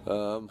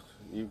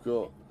 You've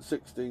got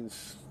 16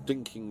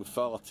 stinking,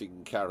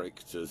 farting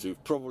characters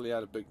who've probably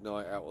had a big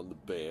night out on the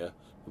beer,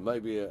 and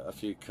maybe a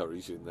few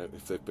curries in there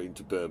if they've been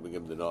to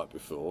Birmingham the night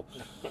before,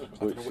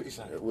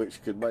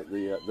 which could make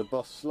the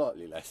bus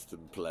slightly less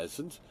than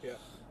pleasant. Yeah.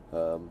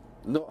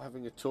 Not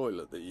having a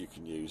toilet that you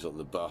can use on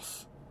the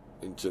bus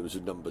in terms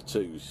of number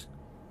twos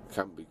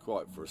can be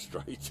quite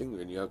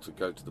frustrating, and you have to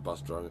go to the bus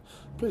driver,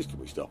 please can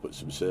we stop at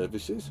some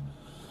services?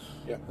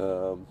 Yeah.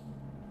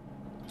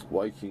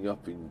 Waking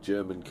up in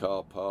German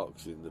car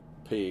parks in the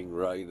peeing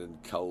rain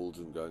and cold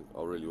and going,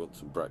 I really want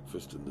some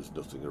breakfast, and there's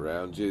nothing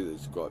around you.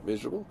 It's quite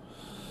miserable.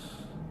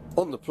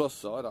 On the plus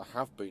side, I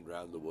have been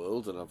around the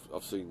world and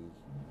I've seen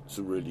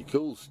some really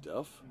cool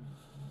stuff,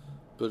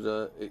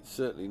 but it's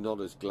certainly not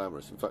as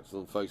glamorous. In fact,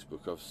 on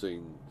Facebook I've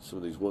seen some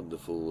of these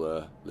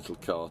wonderful little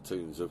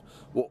cartoons of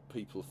what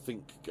people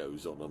think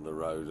goes on the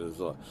road. There's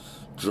like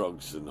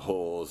drugs and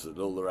whores and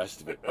all the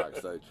rest of it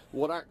backstage.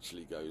 What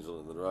actually goes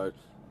on the road?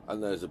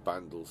 And there's a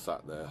band all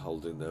sat there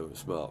holding their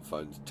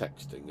smartphones,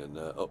 texting and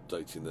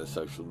updating their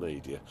social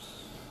media.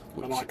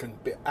 And I can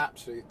be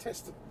absolutely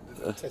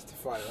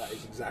testify that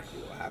is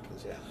exactly what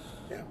happens,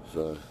 yeah.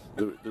 So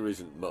there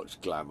isn't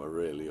much glamour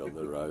really on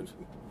the road.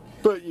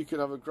 But you can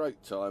have a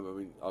great time. I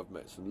mean, I've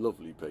met some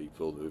lovely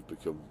people who have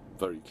become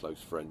very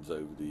close friends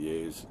over the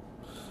years.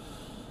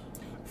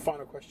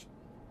 Final question.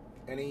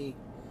 Any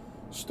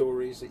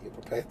stories that you're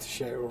prepared to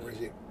share, or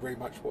is it very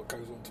much what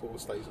goes on tour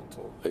stays on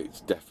tour?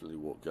 It's definitely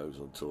what goes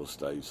on tour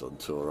stays on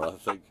tour, I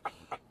think.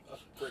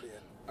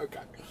 Brilliant. Okay.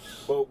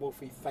 Well,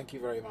 Wolfie, thank you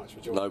very much for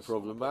joining us. No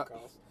problem, Matt.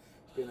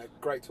 It's been a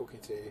great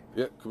talking to you.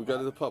 Yeah, can we go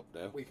to the pub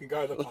now? We can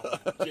go to the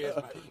pub. Cheers,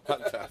 mate.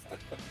 Fantastic.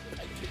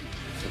 Thank you.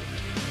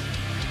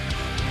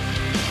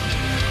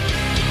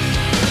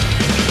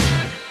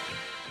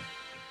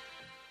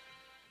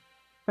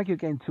 Thank you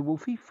again to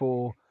Wolfie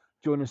for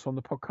joining us on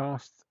the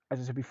podcast. As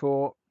I said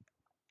before,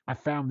 I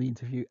found the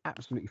interview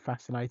absolutely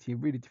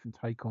fascinating. Really different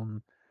take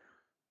on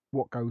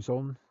what goes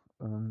on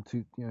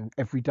to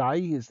every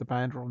day as the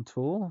band are on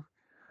tour,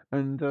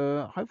 and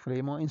hopefully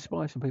it might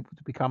inspire some people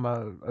to become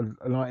a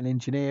lighting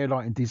engineer,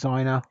 lighting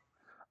designer,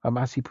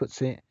 as he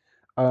puts it.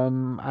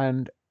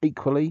 And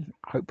equally,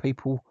 I hope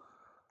people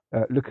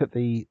look at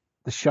the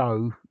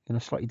show in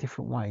a slightly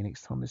different way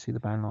next time they see the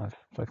band live.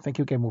 So thank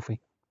you again, Wolfie.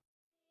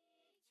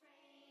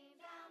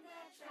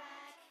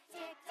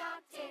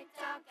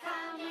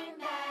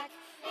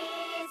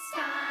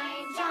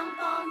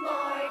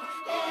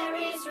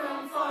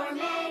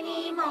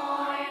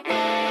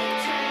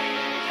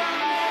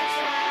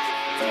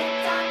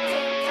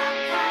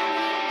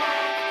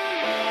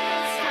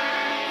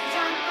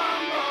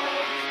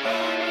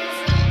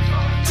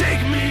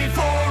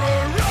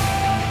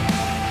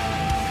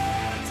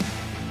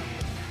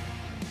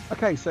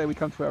 Okay, so we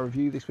come to our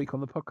review this week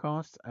on the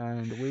podcast,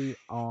 and we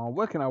are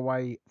working our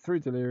way through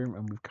Delirium,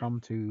 and we've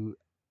come to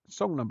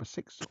song number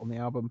 6 on the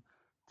album,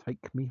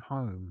 Take Me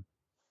Home.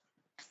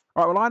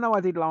 All right, well, I know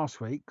I did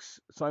last week's,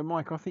 so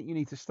Mike, I think you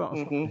need to start us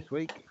off this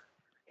week.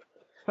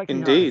 Take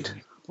Indeed. Me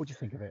Home. What do you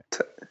think of it?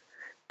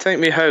 Take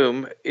Me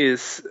Home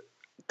is,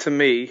 to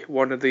me,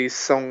 one of these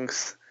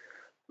songs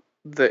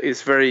that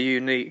is very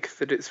unique,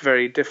 that it's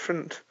very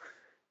different.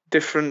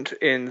 Different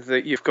in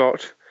that you've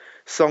got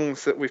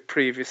songs that we've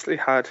previously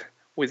had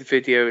with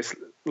videos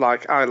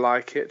like I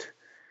Like It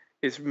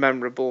is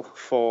memorable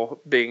for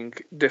being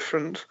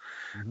different.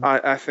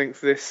 Mhm. I think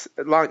this,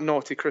 like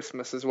Naughty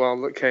Christmas as well,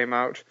 that came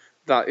out,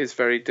 that is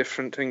very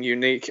different and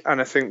unique,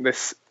 and I think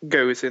this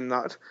goes in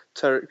that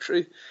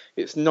territory.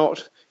 It's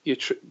not your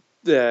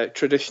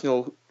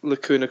traditional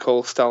Lacuna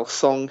Coil style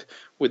song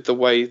with the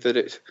way that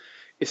it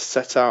is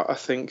set out, I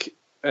think,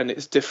 and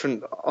it's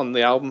different on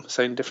the album,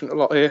 saying different a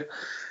lot here.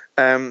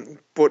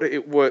 But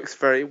it works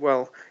very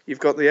well. You've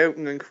got the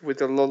opening with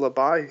the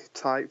lullaby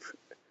type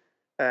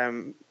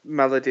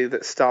melody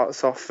that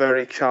starts off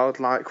very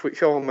childlike,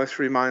 which almost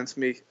reminds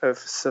me of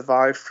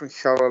Survive from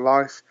Shallow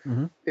Life.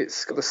 Mhm.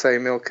 It's got the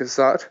same ilk as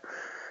that.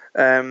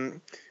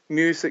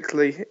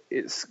 Musically,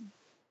 it's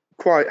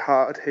quite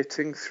hard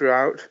hitting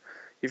throughout.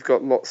 You've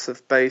got lots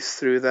of bass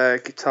through there,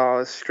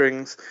 guitars,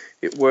 strings.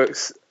 It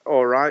works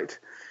all right.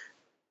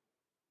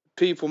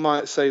 People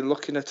might say,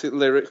 looking at it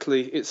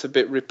lyrically, it's a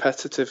bit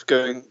repetitive,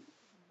 going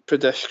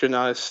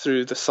pedestrianised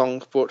through the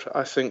song, but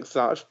I think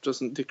that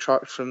doesn't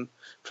detract from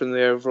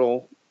the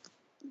overall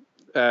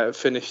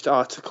finished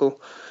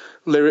article.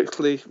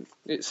 Lyrically,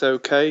 it's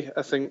okay.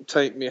 I think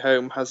Take Me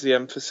Home has the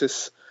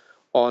emphasis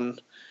on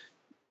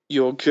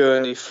your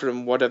journey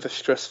from whatever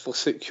stressful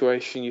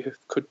situation you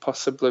could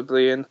possibly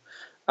be in,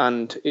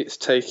 and it's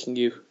taking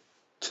you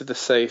to the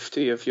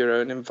safety of your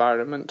own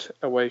environment,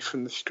 away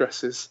from the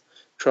stresses,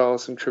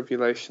 trials and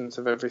tribulations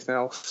of everything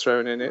else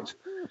thrown in it,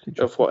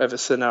 of whatever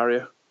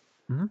scenario.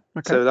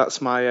 Okay. So that's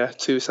my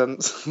 2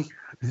 cents.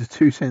 This is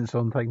 2 cents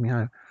on Take Me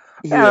Home.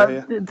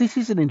 Yeah. This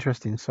is an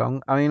interesting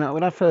song. I mean,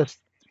 when I first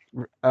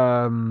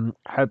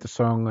heard the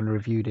song and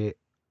reviewed it,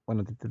 when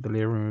I did the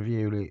Delirium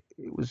review,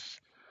 it was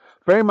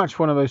very much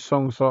one of those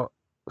songs that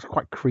was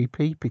quite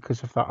creepy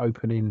because of that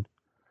opening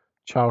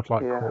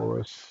childlike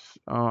chorus.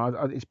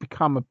 It's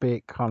become a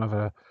bit kind of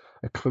a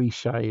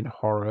cliche in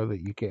horror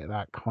that you get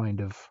that kind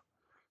of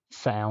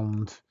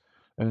sound,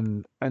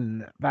 and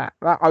that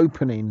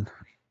opening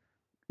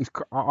is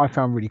I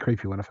found really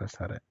creepy when I first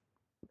heard it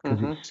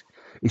because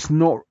it's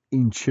not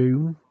in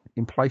tune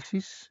in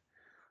places.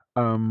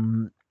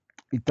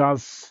 It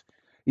does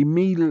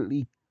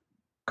immediately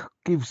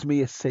gives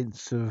me a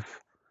sense of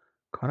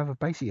kind of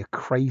basically a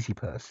crazy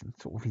person,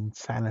 sort of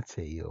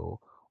insanity or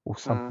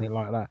something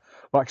like that,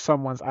 like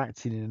someone's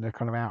acting in a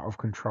kind of out of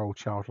control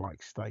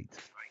childlike state.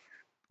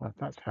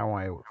 That's how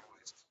I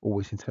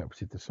always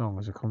interpreted the song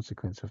as a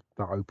consequence of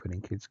the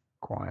opening kids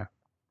choir.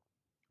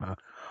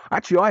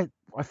 Actually,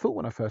 I thought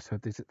when I first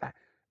heard this that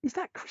is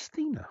that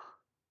Christina,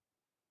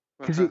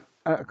 because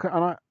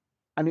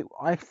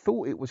I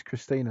thought it was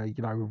Christina,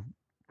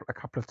 a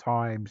couple of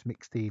times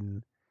mixed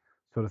in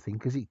sort of thing,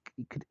 because it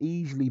could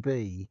easily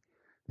be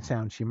the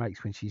sound she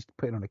makes when she's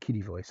putting on a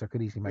kiddie voice. I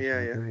could easily make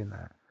her doing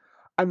that.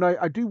 And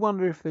I do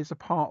wonder if there's a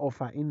part of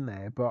that in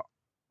there, but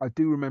I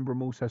do remember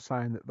them also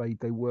saying that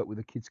they work with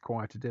the kids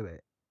choir to do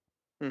it.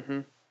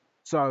 Mm-hmm.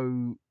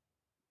 So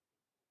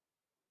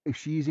if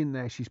she is in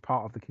there, she's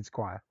part of the kids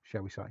choir,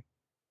 shall we say?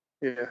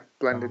 Yeah,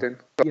 blended in.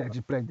 Yeah,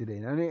 just blended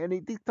in, and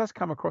it does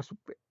come across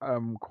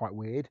quite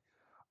weird.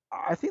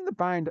 I think the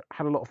band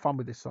had a lot of fun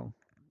with this song,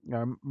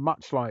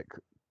 much like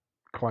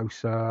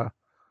Closer.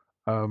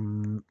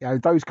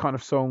 Those kind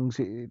of songs.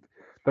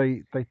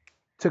 They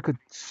took a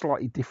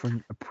slightly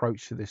different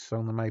approach to this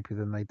song than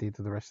they did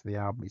to the rest of the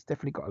album. It's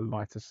definitely got a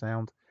lighter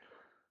sound.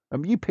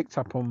 You picked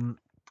up on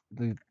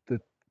the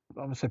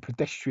I'm gonna say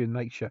pedestrian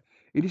nature.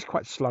 It is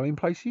quite slow in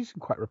places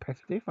and quite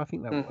repetitive. I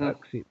think that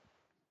works.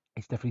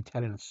 It's definitely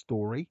telling a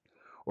story,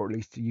 or at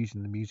least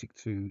using the music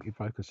to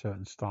evoke a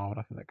certain style. And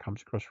I think that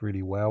comes across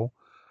really well.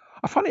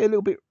 I find it a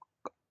little bit,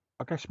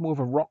 I guess, more of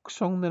a rock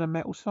song than a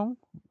metal song.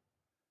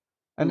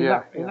 And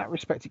in that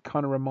respect, it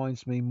kind of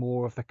reminds me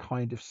more of the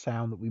kind of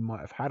sound that we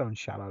might have had on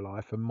Shallow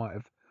Life and might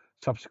have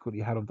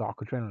subsequently had on Dark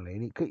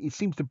Adrenaline. It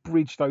seems to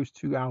bridge those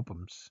two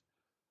albums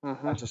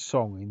as a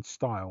song in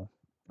style.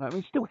 I mean,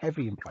 it's still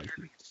heavy in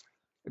places,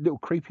 a little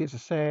creepy, as I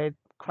said,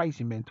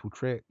 crazy mental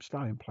trip,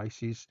 slow in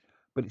places,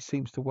 but it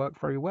seems to work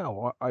very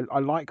well. I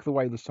like the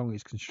way the song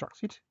is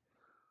constructed.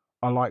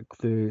 I like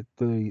the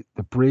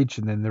bridge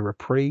and then the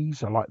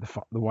reprise. I like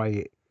the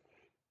way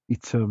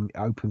it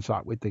opens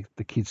up with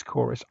the kids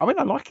chorus. I mean,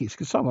 I like it. It's a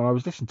good song, and I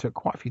was listening to it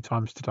quite a few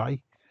times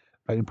today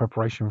in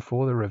preparation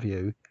for the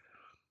review.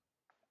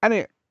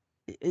 And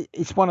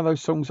it's one of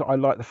those songs that I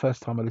liked the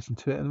first time I listened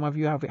to it, and my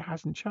view of it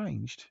hasn't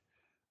changed.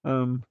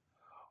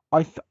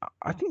 I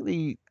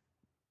think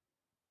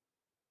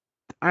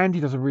Andy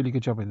does a really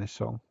good job in this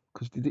song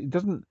because it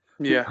doesn't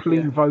Yeah,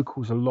 clean yeah.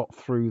 vocals a lot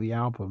through the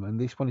album, and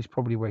this one is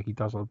probably where he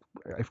does,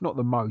 if not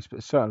the most,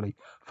 but certainly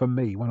for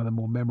me, one of the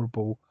more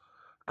memorable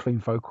clean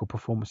vocal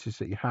performances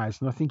that he has.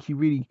 And I think he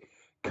really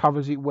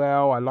covers it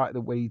well. I like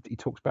the way he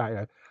talks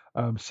about,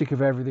 sick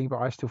of everything, but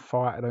I still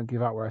fight. I don't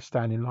give up where I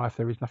stand in life.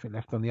 There is nothing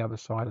left on the other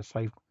side. I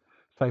save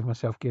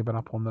myself giving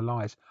up on the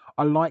lies.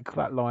 I like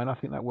that line. I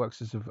think that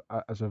works as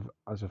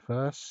a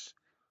verse.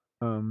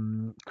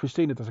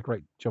 Christina does a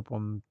great job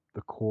on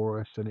the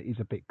chorus, and it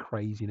is a bit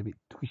crazy and a bit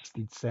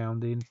twisted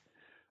sounding.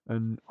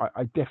 And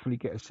I definitely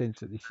get a sense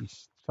that this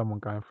is someone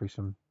going through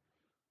some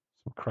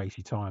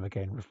crazy time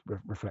again,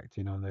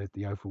 reflecting on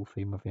the overall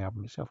theme of the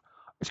album itself.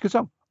 It's a good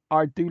song.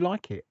 I do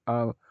like it.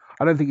 I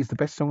don't think it's the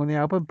best song on the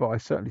album, but I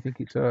certainly think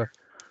it's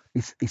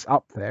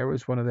up there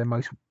as one of their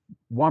most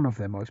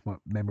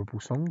memorable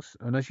songs.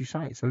 And as you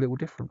say, it's a little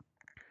different.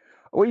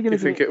 What are you Do going you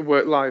to give think it? it'll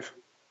work live?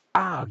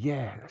 Ah,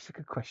 yeah, that's a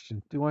good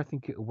question. Do I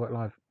think it'll work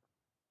live?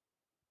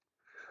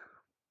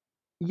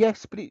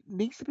 Yes, but it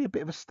needs to be a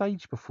bit of a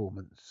stage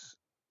performance.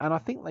 And I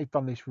think they've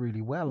done this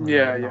really well on their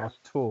Yeah, yeah.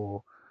 last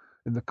tour.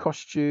 And the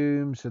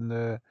costumes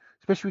and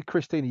especially with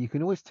Christina, you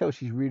can always tell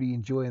she's really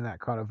enjoying that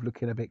kind of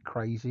looking a bit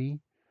crazy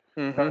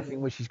kind of Mhm.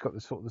 thing, where she's got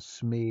the sort of the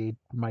smeared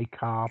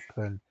makeup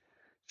and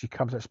she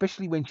comes out,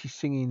 especially when she's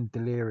singing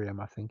Delirium,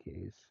 I think it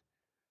is.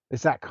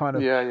 There's that kind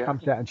of Yeah, she yeah.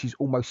 comes out and she's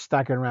almost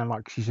staggering around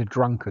like she's a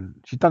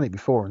drunken. She's done it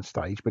before on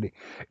stage, but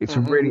it's a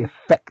Mhm. really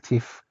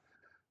effective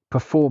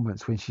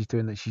performance when she's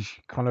doing that. She's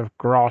kind of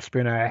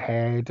grasping her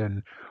head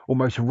and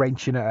almost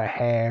wrenching at her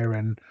hair.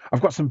 And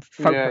I've got some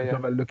Yeah, photos yeah.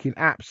 of her looking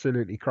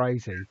absolutely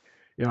crazy.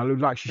 Look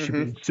like she should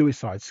be in Mhm.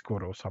 Suicide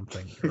Squad or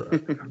something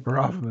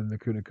rather than the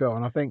Kuna Girl.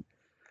 And I think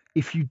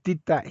if you did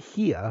that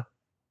here,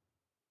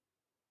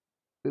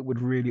 it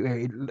would really.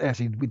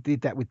 Actually, we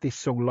did that with this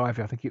song live.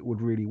 I think it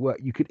would really work.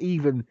 You could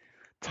even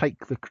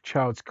take the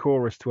child's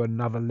chorus to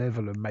another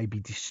level and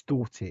maybe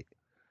distort it.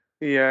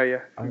 Yeah,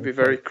 yeah. It'd be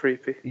So very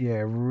creepy.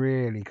 yeah,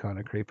 really kind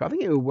of creepy. I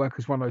think it would work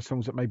as one of those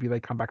songs that maybe they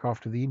come back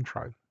after the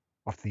encore,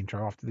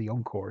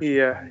 I should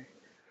Yeah, say.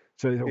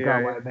 So it'll go yeah,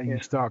 away, yeah, and then you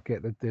yeah. start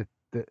get the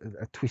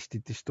a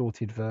twisted,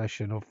 distorted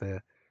version of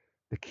the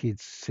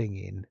kids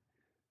singing,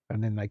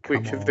 and then they come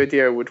Which a on.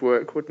 video would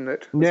work, wouldn't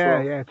it? As Yeah,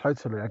 well, yeah,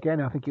 totally.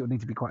 Again, I think it would need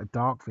to be quite a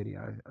dark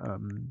video.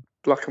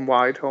 black and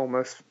white,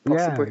 almost,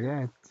 Yeah, possibly.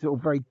 yeah, sort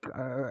of very.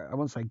 I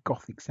won't say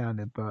gothic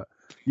sounding, but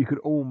you could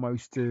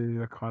almost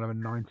do a kind of a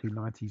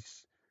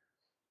 1990s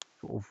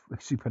sort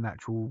of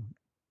supernatural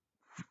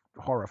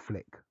horror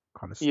flick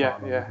kind of Yeah,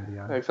 style on the yeah.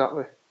 video.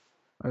 Exactly.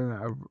 I think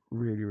that would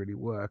really, really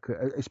work,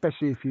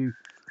 especially if you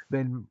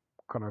then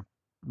kind of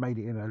made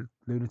it in a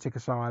lunatic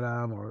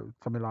asylum or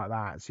something like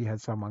that. So you had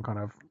someone kind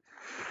of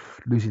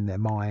losing their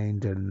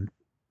mind and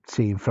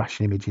seeing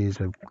flashing images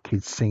of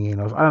kids singing.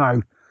 I don't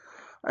know.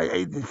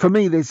 For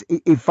me, it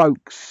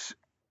evokes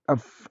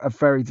a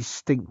very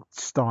distinct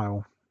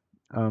style,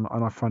 and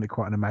I find it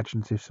quite an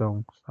imaginative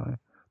song. So I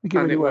think it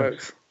And really it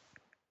works. works.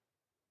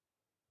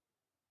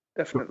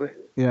 Definitely.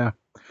 Yeah.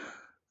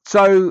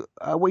 So,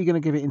 what are you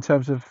going to give it in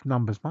terms of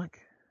numbers,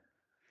 Mike?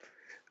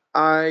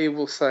 I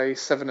will say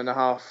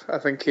 7.5. I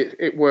think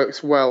it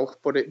works well,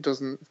 but it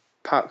doesn't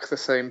pack the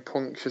same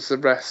punch as the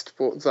rest.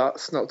 But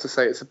that's not to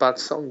say it's a bad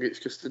song. It's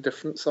just a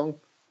different song.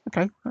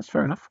 Okay, that's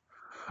fair enough.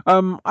 I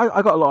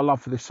got a lot of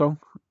love for this song.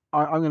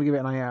 I'm going to give it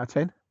an 8 out of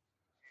 10.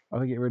 I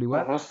think it really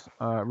works.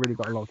 Really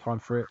got a lot of time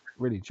for it.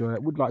 Really enjoy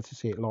it. Would like to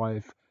see it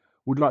live.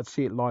 Would like to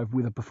see it live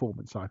with a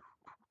performance though,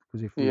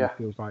 because it really Yeah.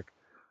 feels like,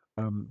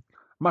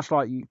 much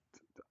like you.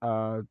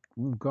 Oh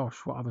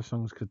gosh, what other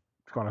songs could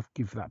kind of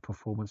give that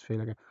performance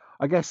feeling?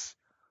 I guess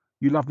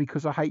You Love Me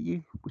Because I Hate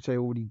You, which they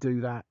already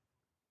do that.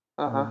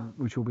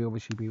 Which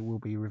we'll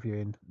be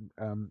reviewing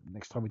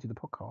next time we do the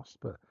podcast.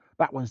 But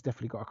that one's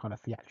definitely got a kind of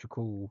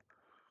theatrical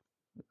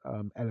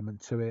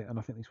element to it, and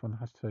I think this one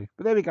has too.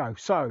 But there we go.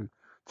 So,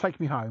 Take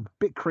Me Home,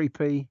 bit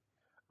creepy,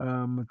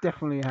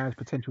 definitely has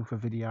potential for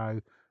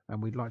video,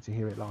 and we'd like to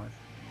hear it live.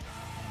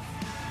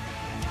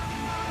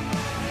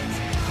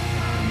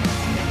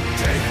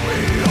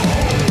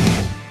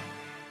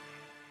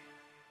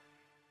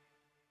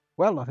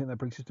 Well, I think that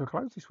brings us to a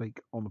close this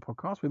week on the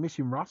podcast. We're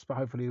missing Russ, but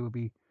hopefully he will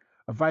be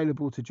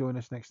available to join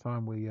us next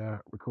time we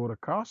record a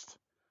cast.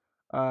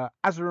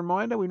 As a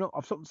reminder,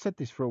 I've sort of said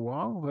this for a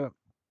while, but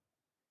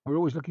we're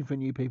always looking for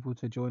new people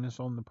to join us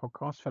on the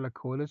podcast, fellow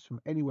coilers from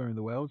anywhere in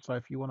the world. So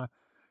if you want to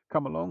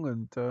come along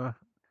and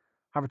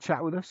have a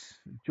chat with us,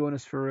 join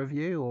us for a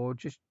review, or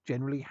just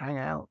generally hang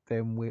out,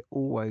 then we're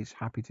always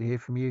happy to hear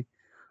from you.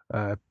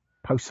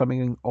 Post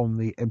something on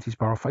the Empty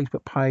Spiral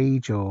Facebook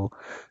page, or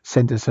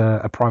send us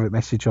a private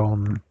message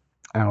on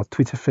our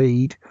Twitter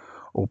feed,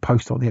 or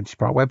post on the Empty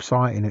Spiral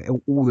website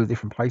in all the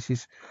different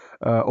places,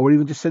 or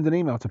even just send an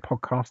email to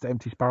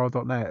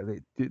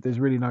podcast@emptyspiral.net. There's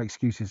really no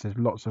excuses. There's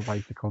lots of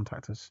ways to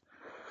contact us.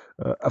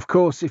 Of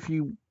course, if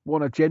you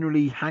want to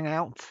generally hang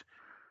out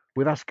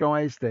with us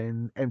guys,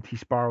 then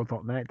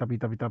emptyspiral.net,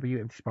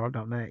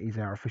 www.emptyspiral.net is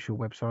our official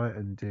website,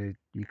 and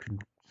you can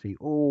see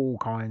all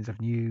kinds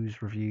of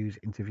news, reviews,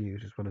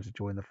 interviews, as well as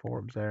join the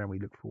forums there, and we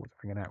look forward to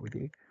hanging out with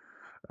you.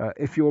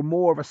 If you're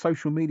more of a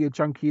social media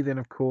junkie, then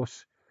of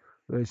course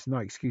there's no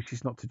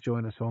excuses not to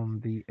join us on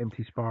the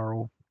Empty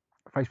Spiral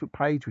Facebook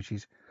page, which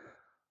is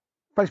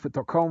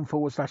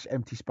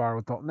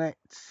facebook.com/emptyspiral.net.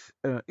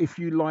 If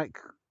you like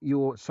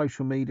your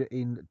social media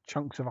in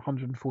chunks of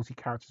 140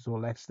 characters or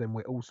less, then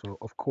we're also,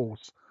 of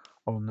course,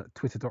 on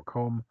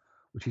twitter.com,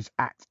 which is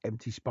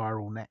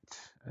 @emptyspiralnet.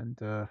 And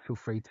feel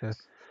free to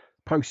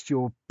post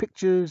your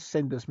pictures,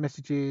 send us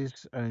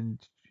messages, and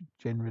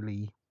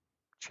generally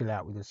chill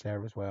out with us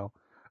there as well.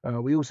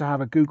 We also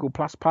have a Google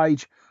Plus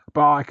page,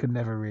 but I can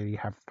never really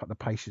have the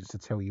patience to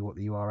tell you what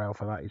the URL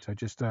for that is. So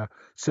just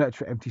search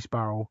for Empty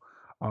Spiral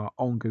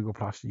on Google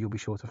Plus, and you'll be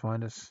sure to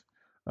find us.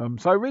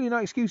 So really, no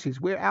excuses.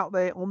 We're out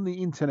there on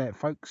the internet,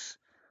 folks,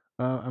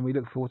 and we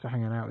look forward to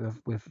hanging out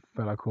with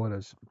fellow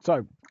coilers.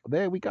 So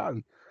there we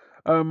go.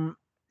 What am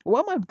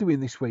I doing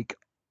this week?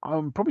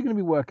 I'm probably going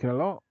to be working a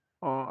lot.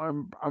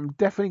 I'm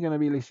definitely going to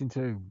be listening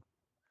to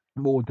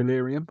more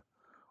Delirium.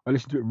 I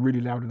listened to it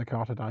really loud in the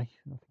car today. I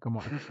think I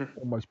might have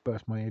almost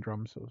burst my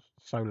eardrums. It was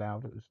so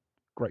loud. It was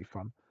great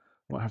fun.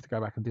 Might have to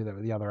go back and do that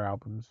with the other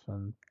albums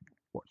and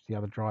watch the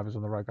other drivers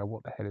on the road go,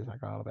 what the hell is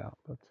that guy all about?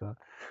 But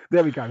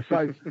there we go.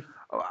 So,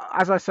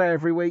 as I say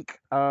every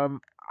week, I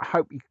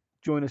hope you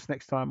join us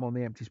next time on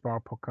the Empty Spiral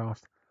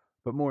podcast.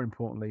 But more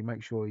importantly,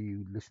 make sure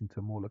you listen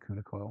to more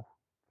Lacuna Coil.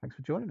 Thanks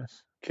for joining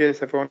us.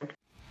 Cheers, everyone.